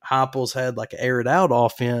Heupel's had like an aired out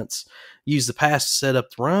offense, use the pass to set up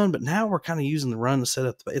the run, but now we're kind of using the run to set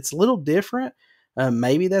up it's a little different.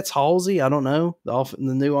 Maybe that's Halsey. I don't know, the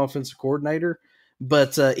new offensive coordinator,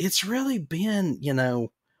 but it's really been,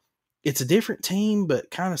 it's a different team, but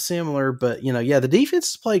kind of similar. But, the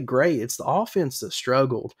defense has played great. It's the offense that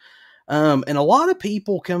struggled. And a lot of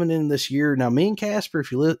people coming in this year. Now, me and Casper,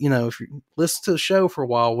 if you listen to the show for a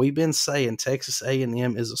while, we've been saying Texas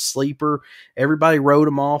A&M is a sleeper. Everybody wrote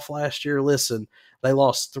them off last year. Listen, they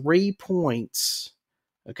lost 3 points,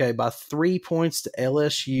 by 3 points to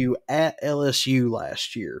LSU at LSU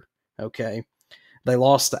last year, okay? They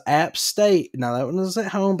lost to App State. Now, that one was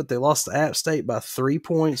at home, but they lost to App State by 3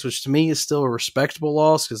 points, which to me is still a respectable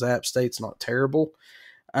loss because App State's not terrible.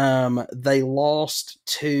 They lost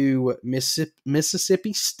to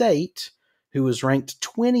Mississippi State, who was ranked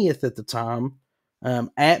 20th at the time,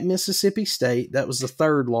 at Mississippi State. That was the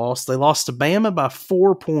third loss. They lost to Bama by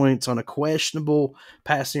 4 points on a questionable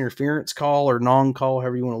pass interference call or non-call,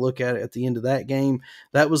 however you want to look at it, at the end of that game.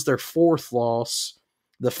 That was their fourth loss.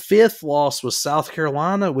 The fifth loss was South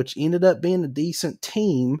Carolina, which ended up being a decent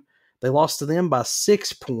team. They lost to them by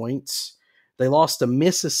 6 points. They lost to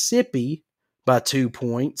Mississippi by 2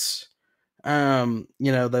 points. They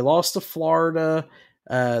lost to Florida.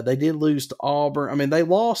 They did lose to Auburn. I mean, they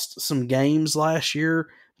lost some games last year,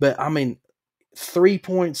 but 3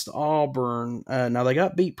 points to Auburn. Now they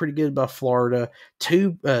got beat pretty good by Florida.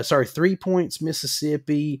 3 points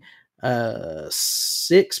Mississippi.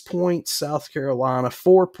 6 points South Carolina,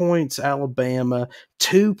 4 points Alabama,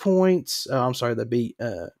 2 points. They beat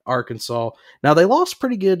Arkansas. Now they lost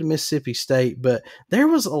pretty good to Mississippi State, but there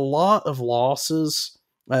was a lot of losses.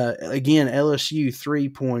 Again, LSU 3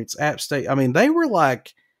 points, App State. I mean, they were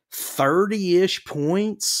like 30-ish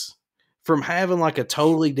points from having like a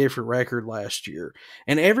totally different record last year,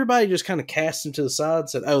 and everybody just kind of cast them to the side and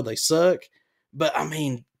said, "Oh, they suck." But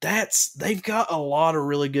they've got a lot of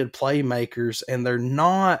really good playmakers, and they're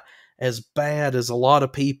not as bad as a lot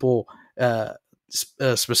of people,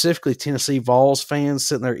 specifically Tennessee Vols fans,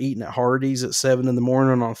 sitting there eating at Hardee's at 7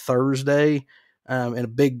 a.m. on Thursday, in a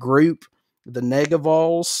big group. The Nega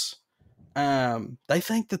Vols, they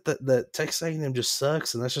think that Texas A&M just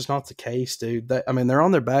sucks, and that's just not the case, dude. They're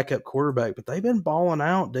on their backup quarterback, but they've been balling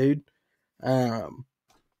out, dude.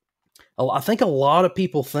 I think a lot of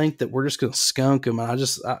people think that we're just going to skunk them. And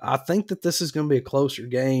I think that this is going to be a closer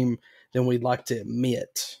game than we'd like to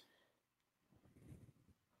admit.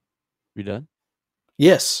 You done?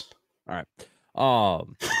 Yes. All right.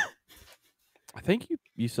 I think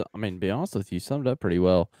be honest with you, summed it up pretty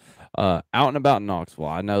well. Out and about in Knoxville.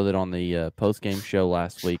 I know that on the post-game show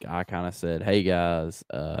last week, I kind of said, "Hey guys,"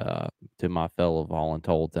 to my fellow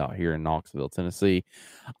Voluntoads out here in Knoxville, Tennessee,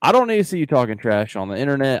 I don't need to see you talking trash on the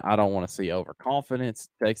internet. I don't want to see overconfidence.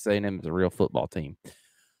 Texas A&M is a real football team.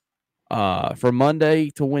 From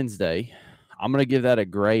Monday to Wednesday, I'm going to give that a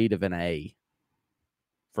grade of an A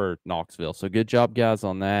for Knoxville. So good job, guys,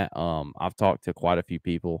 on that. I've talked to quite a few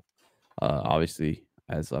people. Obviously,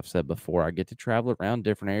 as I've said before, I get to travel around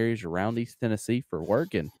different areas around East Tennessee for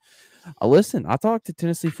work. And I talk to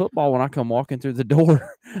Tennessee football when I come walking through the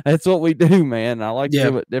door. That's what we do, man. I like to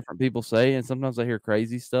hear what different people say. And sometimes I hear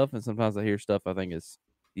crazy stuff. And sometimes I hear stuff I think is,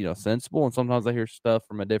 sensible. And sometimes I hear stuff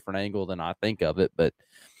from a different angle than I think of it. But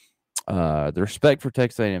the respect for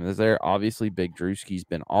Texas A&M is there. Obviously, Big Drewski's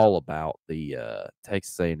been all about the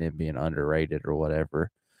Texas A&M being underrated or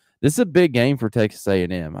whatever. This is a big game for Texas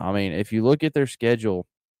A&M. If you look at their schedule,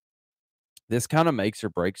 this kind of makes or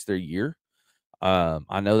breaks their year.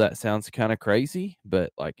 I know that sounds kind of crazy,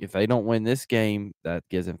 but like if they don't win this game, that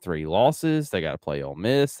gives them 3 losses. They got to play Ole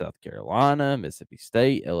Miss, South Carolina, Mississippi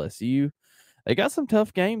State, LSU. They got some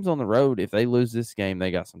tough games on the road. If they lose this game,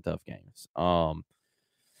 they got some tough games. Well,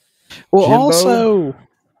 Jimbo, also,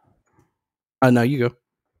 I know you go.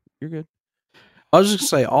 You're good. I was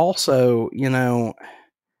just gonna say, also,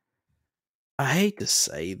 I hate to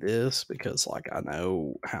say this because, like, I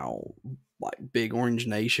know how like Big Orange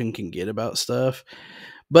Nation can get about stuff,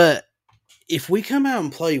 but if we come out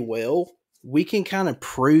and play well, we can kind of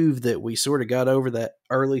prove that we sort of got over that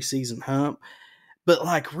early season hump. But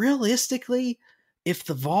like realistically, if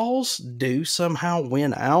the Vols do somehow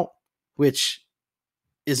win out, which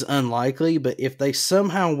is unlikely, but if they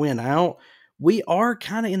somehow win out, we are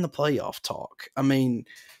kind of in the playoff talk. I mean,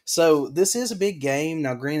 so this is a big game.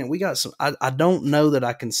 Now, granted, we got some. I don't know that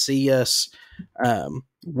I can see us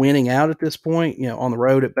winning out at this point. On the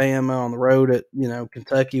road at Bama, on the road at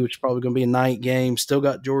Kentucky, which is probably going to be a night game. Still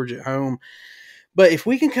got Georgia at home. But if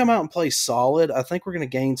we can come out and play solid, I think we're going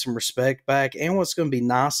to gain some respect back. And what's going to be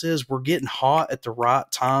nice is we're getting hot at the right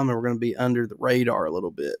time, and we're going to be under the radar a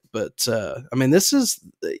little bit. But, I mean, this is,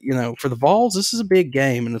 for the Vols, this is a big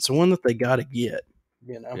game, and it's one that they got to get,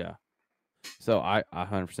 Yeah. So I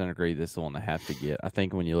 100% agree this is the one they have to get. I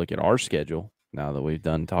think when you look at our schedule, now that we've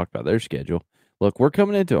talked about their schedule, look, we're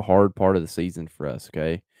coming into a hard part of the season for us,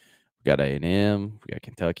 okay? We got A&M. We got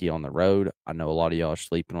Kentucky on the road. I know a lot of y'all are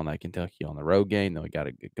sleeping on that Kentucky on the road game. Then we got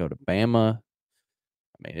to go to Bama.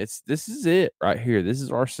 I mean, this is it right here. This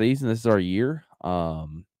is our season. This is our year.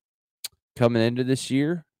 Coming into this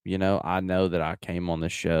year, I know that I came on the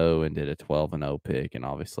show and did a 12-0 pick, and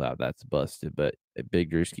obviously that's busted. But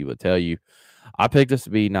Big Drewski would tell you, I picked us to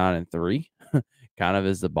be 9-3, kind of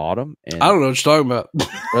as the bottom. And I don't know what you're talking about.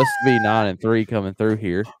 For us to be 9-3 coming through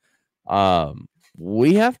here,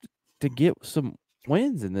 we have to get some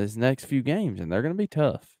wins in this next few games, and they're going to be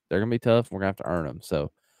tough. They're going to be tough. And we're going to have to earn them.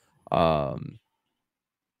 So,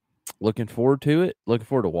 looking forward to it. Looking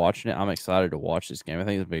forward to watching it. I'm excited to watch this game. I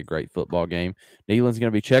think it's going to be a great football game. Neyland's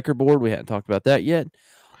going to be checkerboard. We hadn't talked about that yet.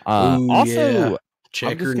 Also,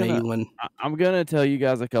 Checker Neyland. I'm going to tell you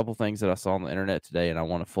guys a couple things that I saw on the internet today, and I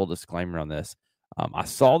want a full disclaimer on this. I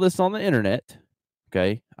saw this on the internet.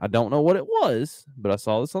 Okay. I don't know what it was, but I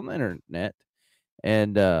saw this on the internet.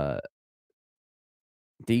 And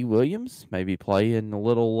D. Williams maybe playing a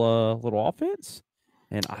little offense.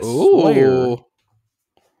 And I swear,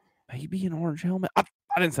 maybe an orange helmet. I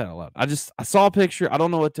didn't say it out loud. I saw a picture. I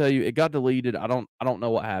don't know what to tell you. It got deleted. I don't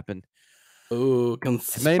know what happened. Oh,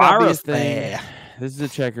 it may not be a thing. This is a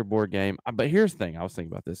checkerboard game. But here's the thing. I was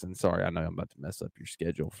thinking about this, and sorry, I know I'm about to mess up your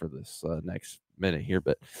schedule for this next minute here,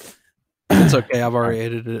 but it's okay. I've already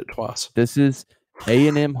edited it twice. This is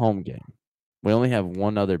A&M home game. We only have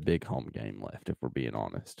one other big home game left, if we're being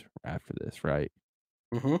honest, after this, right?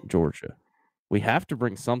 Mm-hmm. Georgia. We have to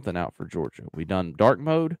bring something out for Georgia. We've done dark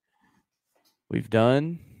mode. We've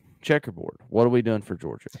done checkerboard. What are we doing for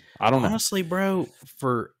Georgia? I don't know. Honestly, bro,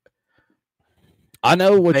 I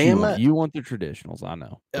know what Bama, you want the traditionals. I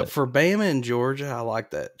know. For Bama and Georgia, I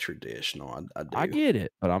like that traditional. I do. I get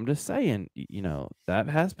it, but I'm just saying, that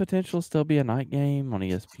has potential to still be a night game on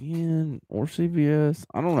ESPN or CBS.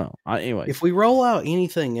 I don't know. Anyway, if we roll out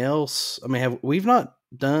anything else, I mean, we've not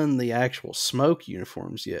done the actual smoke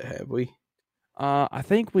uniforms yet, have we? I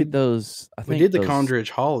think we did the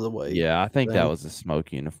Condridge Holloway. Yeah, I think that was a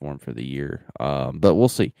smoke uniform for the year. But we'll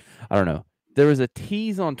see. I don't know. There was a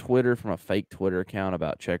tease on Twitter from a fake Twitter account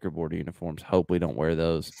about checkerboard uniforms. Hope we don't wear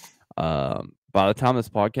those. By the time this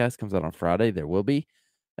podcast comes out on Friday, there will be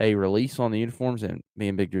a release on the uniforms, and me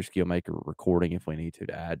and Big Drewski will make a recording if we need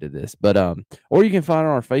to add to this. But or you can find it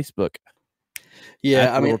on our Facebook.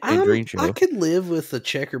 Yeah, I mean, I could live with the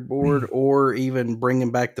checkerboard or even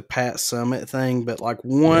bringing back the Pat Summit thing, but like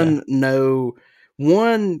one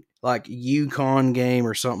like UConn game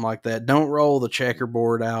or something like that. Don't roll the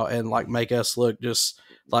checkerboard out and like make us look just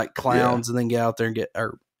like clowns and then get out there and get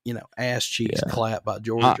ass cheeks clapped by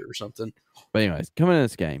Georgia or something. But anyways, coming in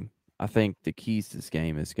this game, I think the keys to this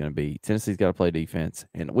game is going to be Tennessee's got to play defense,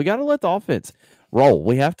 and we got to let the offense roll.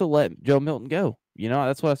 We have to let Joe Milton go.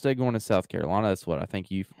 That's what I said going to South Carolina. That's what I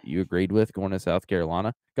think you agreed with going to South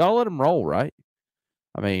Carolina. Got to let him roll, right?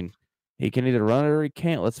 I mean, he can either run it or he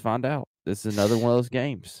can't. Let's find out. This is another one of those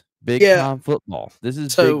games. Big time football. This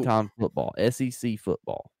is big time football. SEC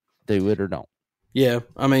football. Do it or don't. Yeah.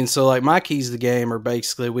 I mean, so like my keys to the game are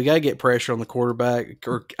basically we got to get pressure on the quarterback,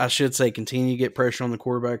 or I should say continue to get pressure on the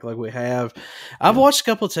quarterback like we have. I've watched a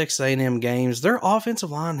couple of Texas A&M games. Their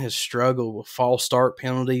offensive line has struggled with false start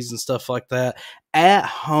penalties and stuff like that. At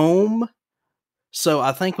home, So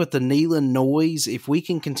I think with the Neyland noise, if we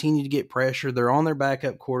can continue to get pressure, they're on their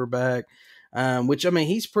backup quarterback, which, I mean,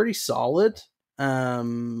 he's pretty solid. I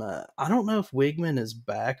don't know if Wigman is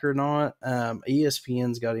back or not.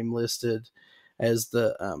 ESPN's got him listed as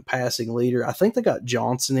the passing leader. I think they got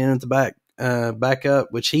Johnson in at the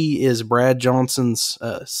backup, which he is Brad Johnson's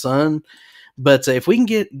son. But if we can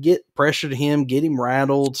get pressure to him, get him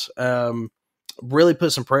rattled, really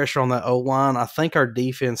put some pressure on that O-line, I think our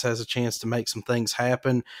defense has a chance to make some things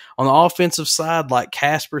happen. On the offensive side, like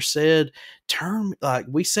Casper said, like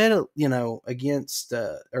we said it, against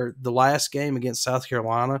or the last game against South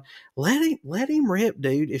Carolina, let him rip,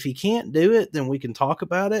 dude. If he can't do it, then we can talk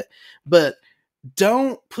about it. But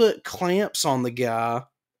don't put clamps on the guy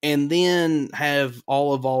and then have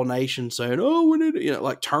all nations saying, "Oh, we need to,"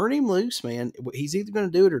 like turn him loose, man. He's either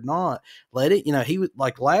going to do it or not. Let it, he was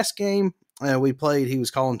like last game we played, he was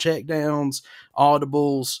calling check downs,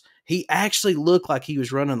 audibles. He actually looked like he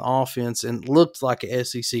was running the offense and looked like an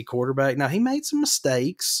SEC quarterback. Now, he made some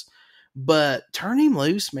mistakes, but turn him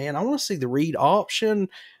loose, man. I want to see the read option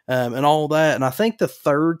and all that. And I think the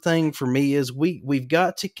third thing for me is we've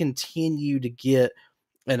got to continue to get,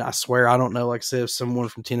 and I swear, I don't know, like I said, if someone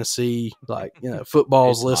from Tennessee, like,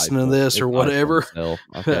 football's listening to this or whatever.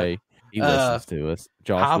 Okay. He listens to us.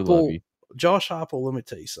 Josh, we love you. Josh Heupel, let me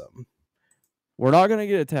tell you something. We're not going to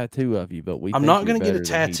get a tattoo of you, but I'm not going to get a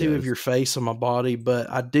tattoo of your face on my body, but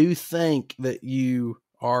I do think that you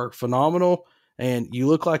are phenomenal and you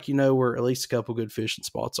look like you know where at least a couple good fishing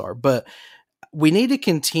spots are. But we need to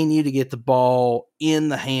continue to get the ball in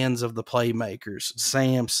the hands of the playmakers.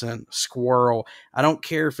 Sampson, Squirrel. I don't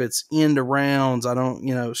care if it's end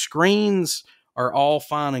arounds. Screens are all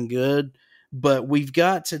fine and good, but we've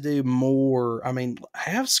got to do more. I mean,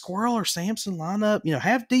 have Squirrel or Sampson line up,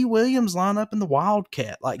 have D. Williams line up in the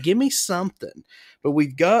Wildcat. Like, give me something. But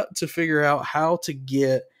we've got to figure out how to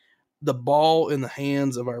get the ball in the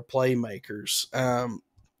hands of our playmakers.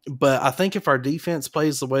 But I think if our defense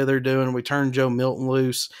plays the way they're doing, we turn Joe Milton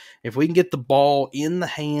loose, if we can get the ball in the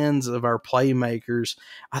hands of our playmakers,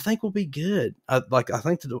 I think we'll be good. I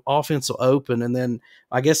think the offense will open. And then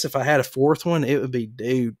I guess if I had a fourth one, it would be,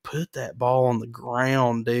 dude, put that ball on the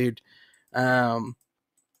ground, dude. But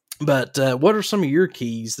what are some of your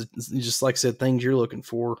keys, just like I said, things you're looking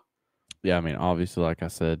for? Yeah, I mean, obviously, like I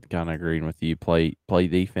said, kind of agreeing with you. Play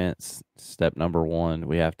defense. Step number one,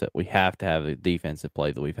 we have to have the defensive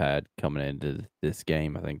play that we've had coming into this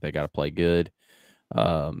game. I think they got to play good.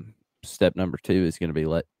 Step number two is going to be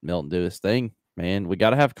let Milton do his thing. Man, we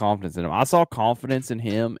got to have confidence in him. I saw confidence in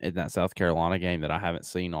him in that South Carolina game that I haven't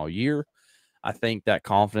seen all year. I think that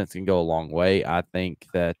confidence can go a long way. I think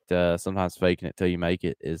that sometimes faking it till you make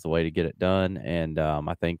it is the way to get it done. And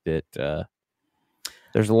I think that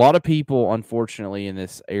there's a lot of people, unfortunately, in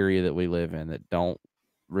this area that we live in that don't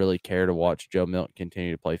really care to watch Joe Milton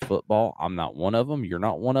continue to play football. I'm not one of them. You're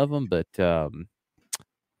not one of them. But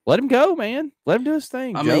let him go, man. Let him do his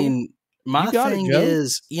thing, I Joe. mean, my thing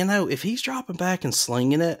is, if he's dropping back and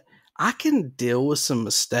slinging it, I can deal with some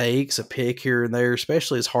mistakes, a pick here and there,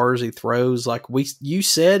 especially as hard as he throws. Like you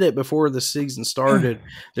said it before the season started,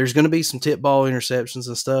 there's going to be some tip ball interceptions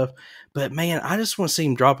and stuff. But man, I just want to see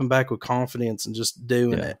him dropping back with confidence and just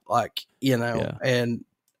doing it. Like,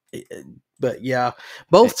 but yeah,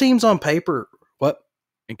 both teams on paper. What?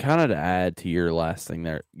 And kind of to add to your last thing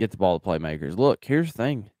there, get the ball to playmakers. Look, here's the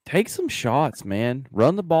thing. Take some shots, man.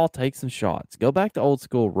 Run the ball, take some shots. Go back to old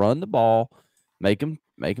school, run the ball, make them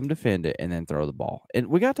defend it, and then throw the ball. And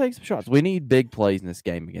we got to take some shots. We need big plays in this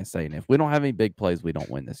game against A&M. If we don't have any big plays, we don't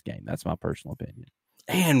win this game. That's my personal opinion.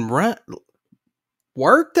 And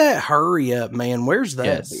work that hurry up, man. Where's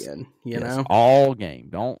that been? You know, all game.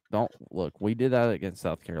 Don't look. We did that against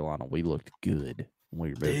South Carolina. We looked good.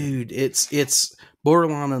 Dude, it's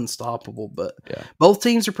borderline unstoppable, but both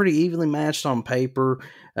teams are pretty evenly matched on paper.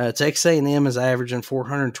 Texas A&M is averaging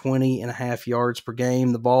 420.5 yards per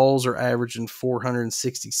game. The Vols are averaging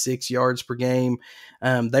 466 yards per game.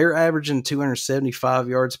 They're averaging 275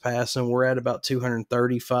 yards passing. We're at about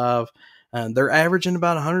 235. They're averaging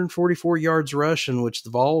about 144 yards rushing, which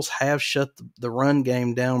the Vols have shut the run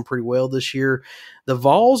game down pretty well this year. The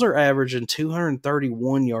Vols are averaging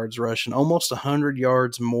 231 yards rushing, almost 100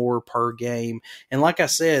 yards more per game. And like I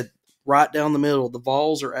said, right down the middle, the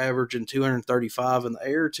Vols are averaging 235 in the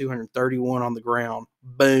air, 231 on the ground.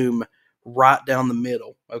 Boom, right down the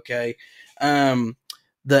middle, okay?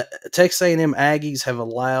 The Texas A&M Aggies have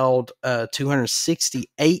allowed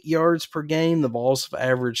 268 yards per game. The Vols have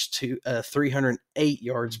averaged 308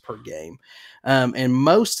 yards per game. And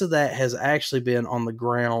most of that has actually been on the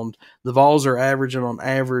ground. The Vols are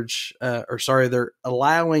they're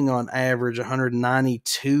allowing on average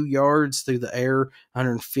 192 yards through the air,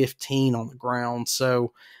 115 on the ground.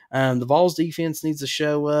 So the Vols defense needs to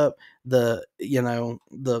show up. The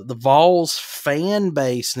Vols fan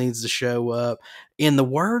base needs to show up. In the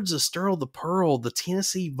words of Sterl the Pearl, the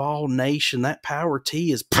Tennessee Vol Nation, that power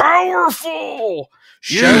T is powerful.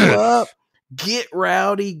 Show up, get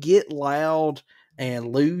rowdy, get loud,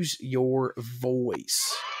 and lose your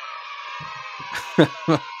voice.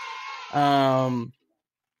 But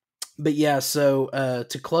yeah, so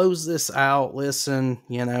to close this out, listen,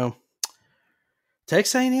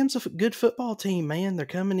 Texas A&M's a good football team, man. They're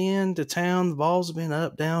coming into town. The Vols have been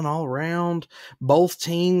up, down, all around. Both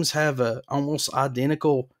teams have a almost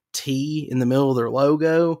identical T in the middle of their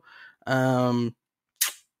logo.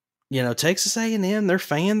 Texas A&M, their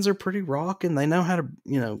fans are pretty rocking. They know how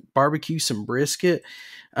to, barbecue some brisket.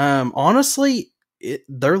 Honestly,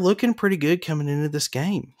 they're looking pretty good coming into this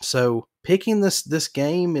game. So picking this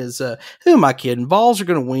game is, who am I kidding? Vols are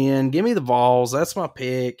going to win. Give me the Vols. That's my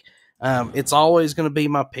pick. It's always going to be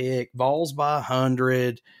my pick. Vols by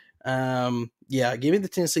 100. Give me the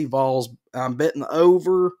Tennessee Vols. I'm betting the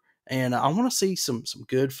over, and I want to see some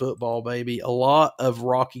good football, baby. A lot of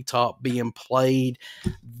Rocky Top being played.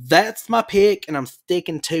 That's my pick, and I'm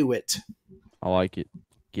sticking to it. I like it.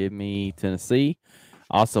 Give me Tennessee.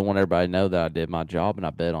 I also want everybody to know that I did my job, and I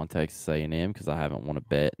bet on Texas A&M because I haven't won a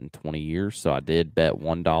bet in 20 years. So I did bet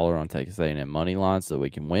 $1 on Texas A&M money line so we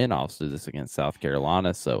can win. I also do this against South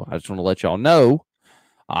Carolina. So I just want to let y'all know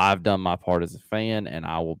I've done my part as a fan, and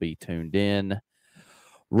I will be tuned in.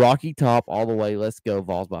 Rocky Top all the way. Let's go.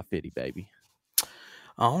 Vols by 50, baby.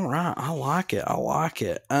 All right. I like it.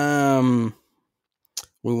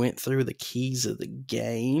 We went through the keys of the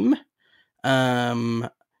game.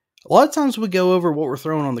 A lot of times we go over what we're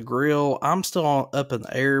throwing on the grill. I'm still up in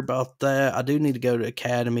the air about that. I do need to go to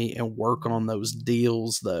Academy and work on those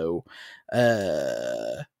deals, though.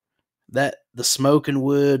 That the smoking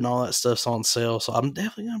wood and all that stuff's on sale, so I'm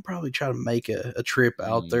definitely gonna probably try to make a trip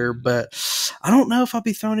out there. But I don't know if I'll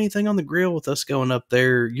be throwing anything on the grill with us going up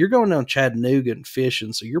there. You're going down Chattanooga and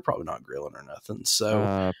fishing, so you're probably not grilling or nothing.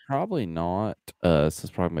 So probably not. So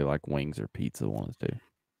it's probably like wings or pizza, one of the two.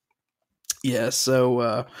 Yeah,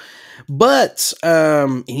 so, but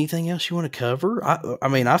anything else you want to cover?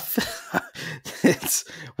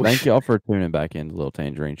 Thank y'all for tuning back into the Little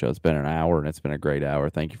Tangerine Show. It's been an hour, and it's been a great hour.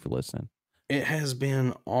 Thank you for listening. It has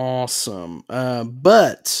been awesome.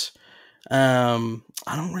 But I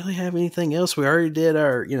don't really have anything else. We already did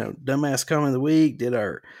our, dumbass comment of the week, did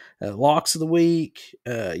our locks of the week.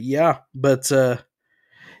 But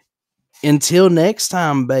until next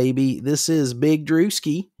time, baby, this is Big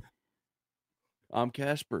Drewski. I'm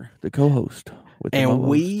Casper, the co-host. And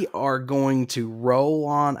we are going to roll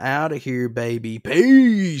on out of here, baby.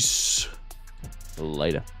 Peace.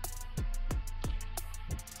 Later.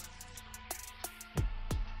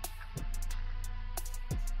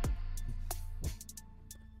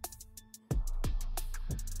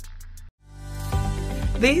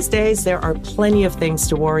 These days, there are plenty of things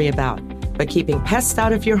to worry about, but keeping pests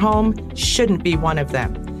out of your home shouldn't be one of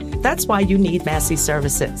them. That's why you need Massey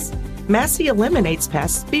Services. Massey eliminates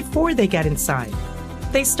pests before they get inside.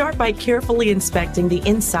 They start by carefully inspecting the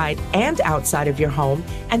inside and outside of your home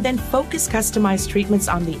and then focus customized treatments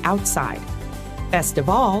on the outside. Best of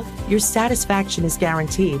all, your satisfaction is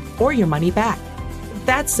guaranteed or your money back.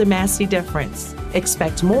 That's the Massey difference.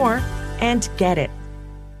 Expect more and get it.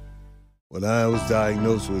 When I was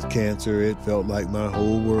diagnosed with cancer, it felt like my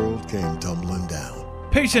whole world came tumbling down.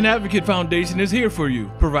 Patient Advocate Foundation is here for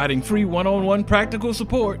you, providing free one-on-one practical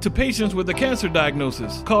support to patients with a cancer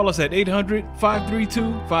diagnosis. Call us at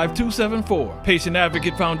 800-532-5274. Patient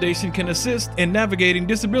Advocate Foundation can assist in navigating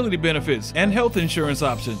disability benefits and health insurance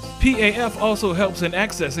options. PAF also helps in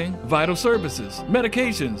accessing vital services,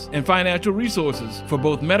 medications, and financial resources for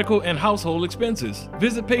both medical and household expenses.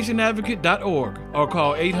 Visit patientadvocate.org or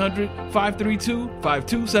call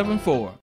 800-532-5274.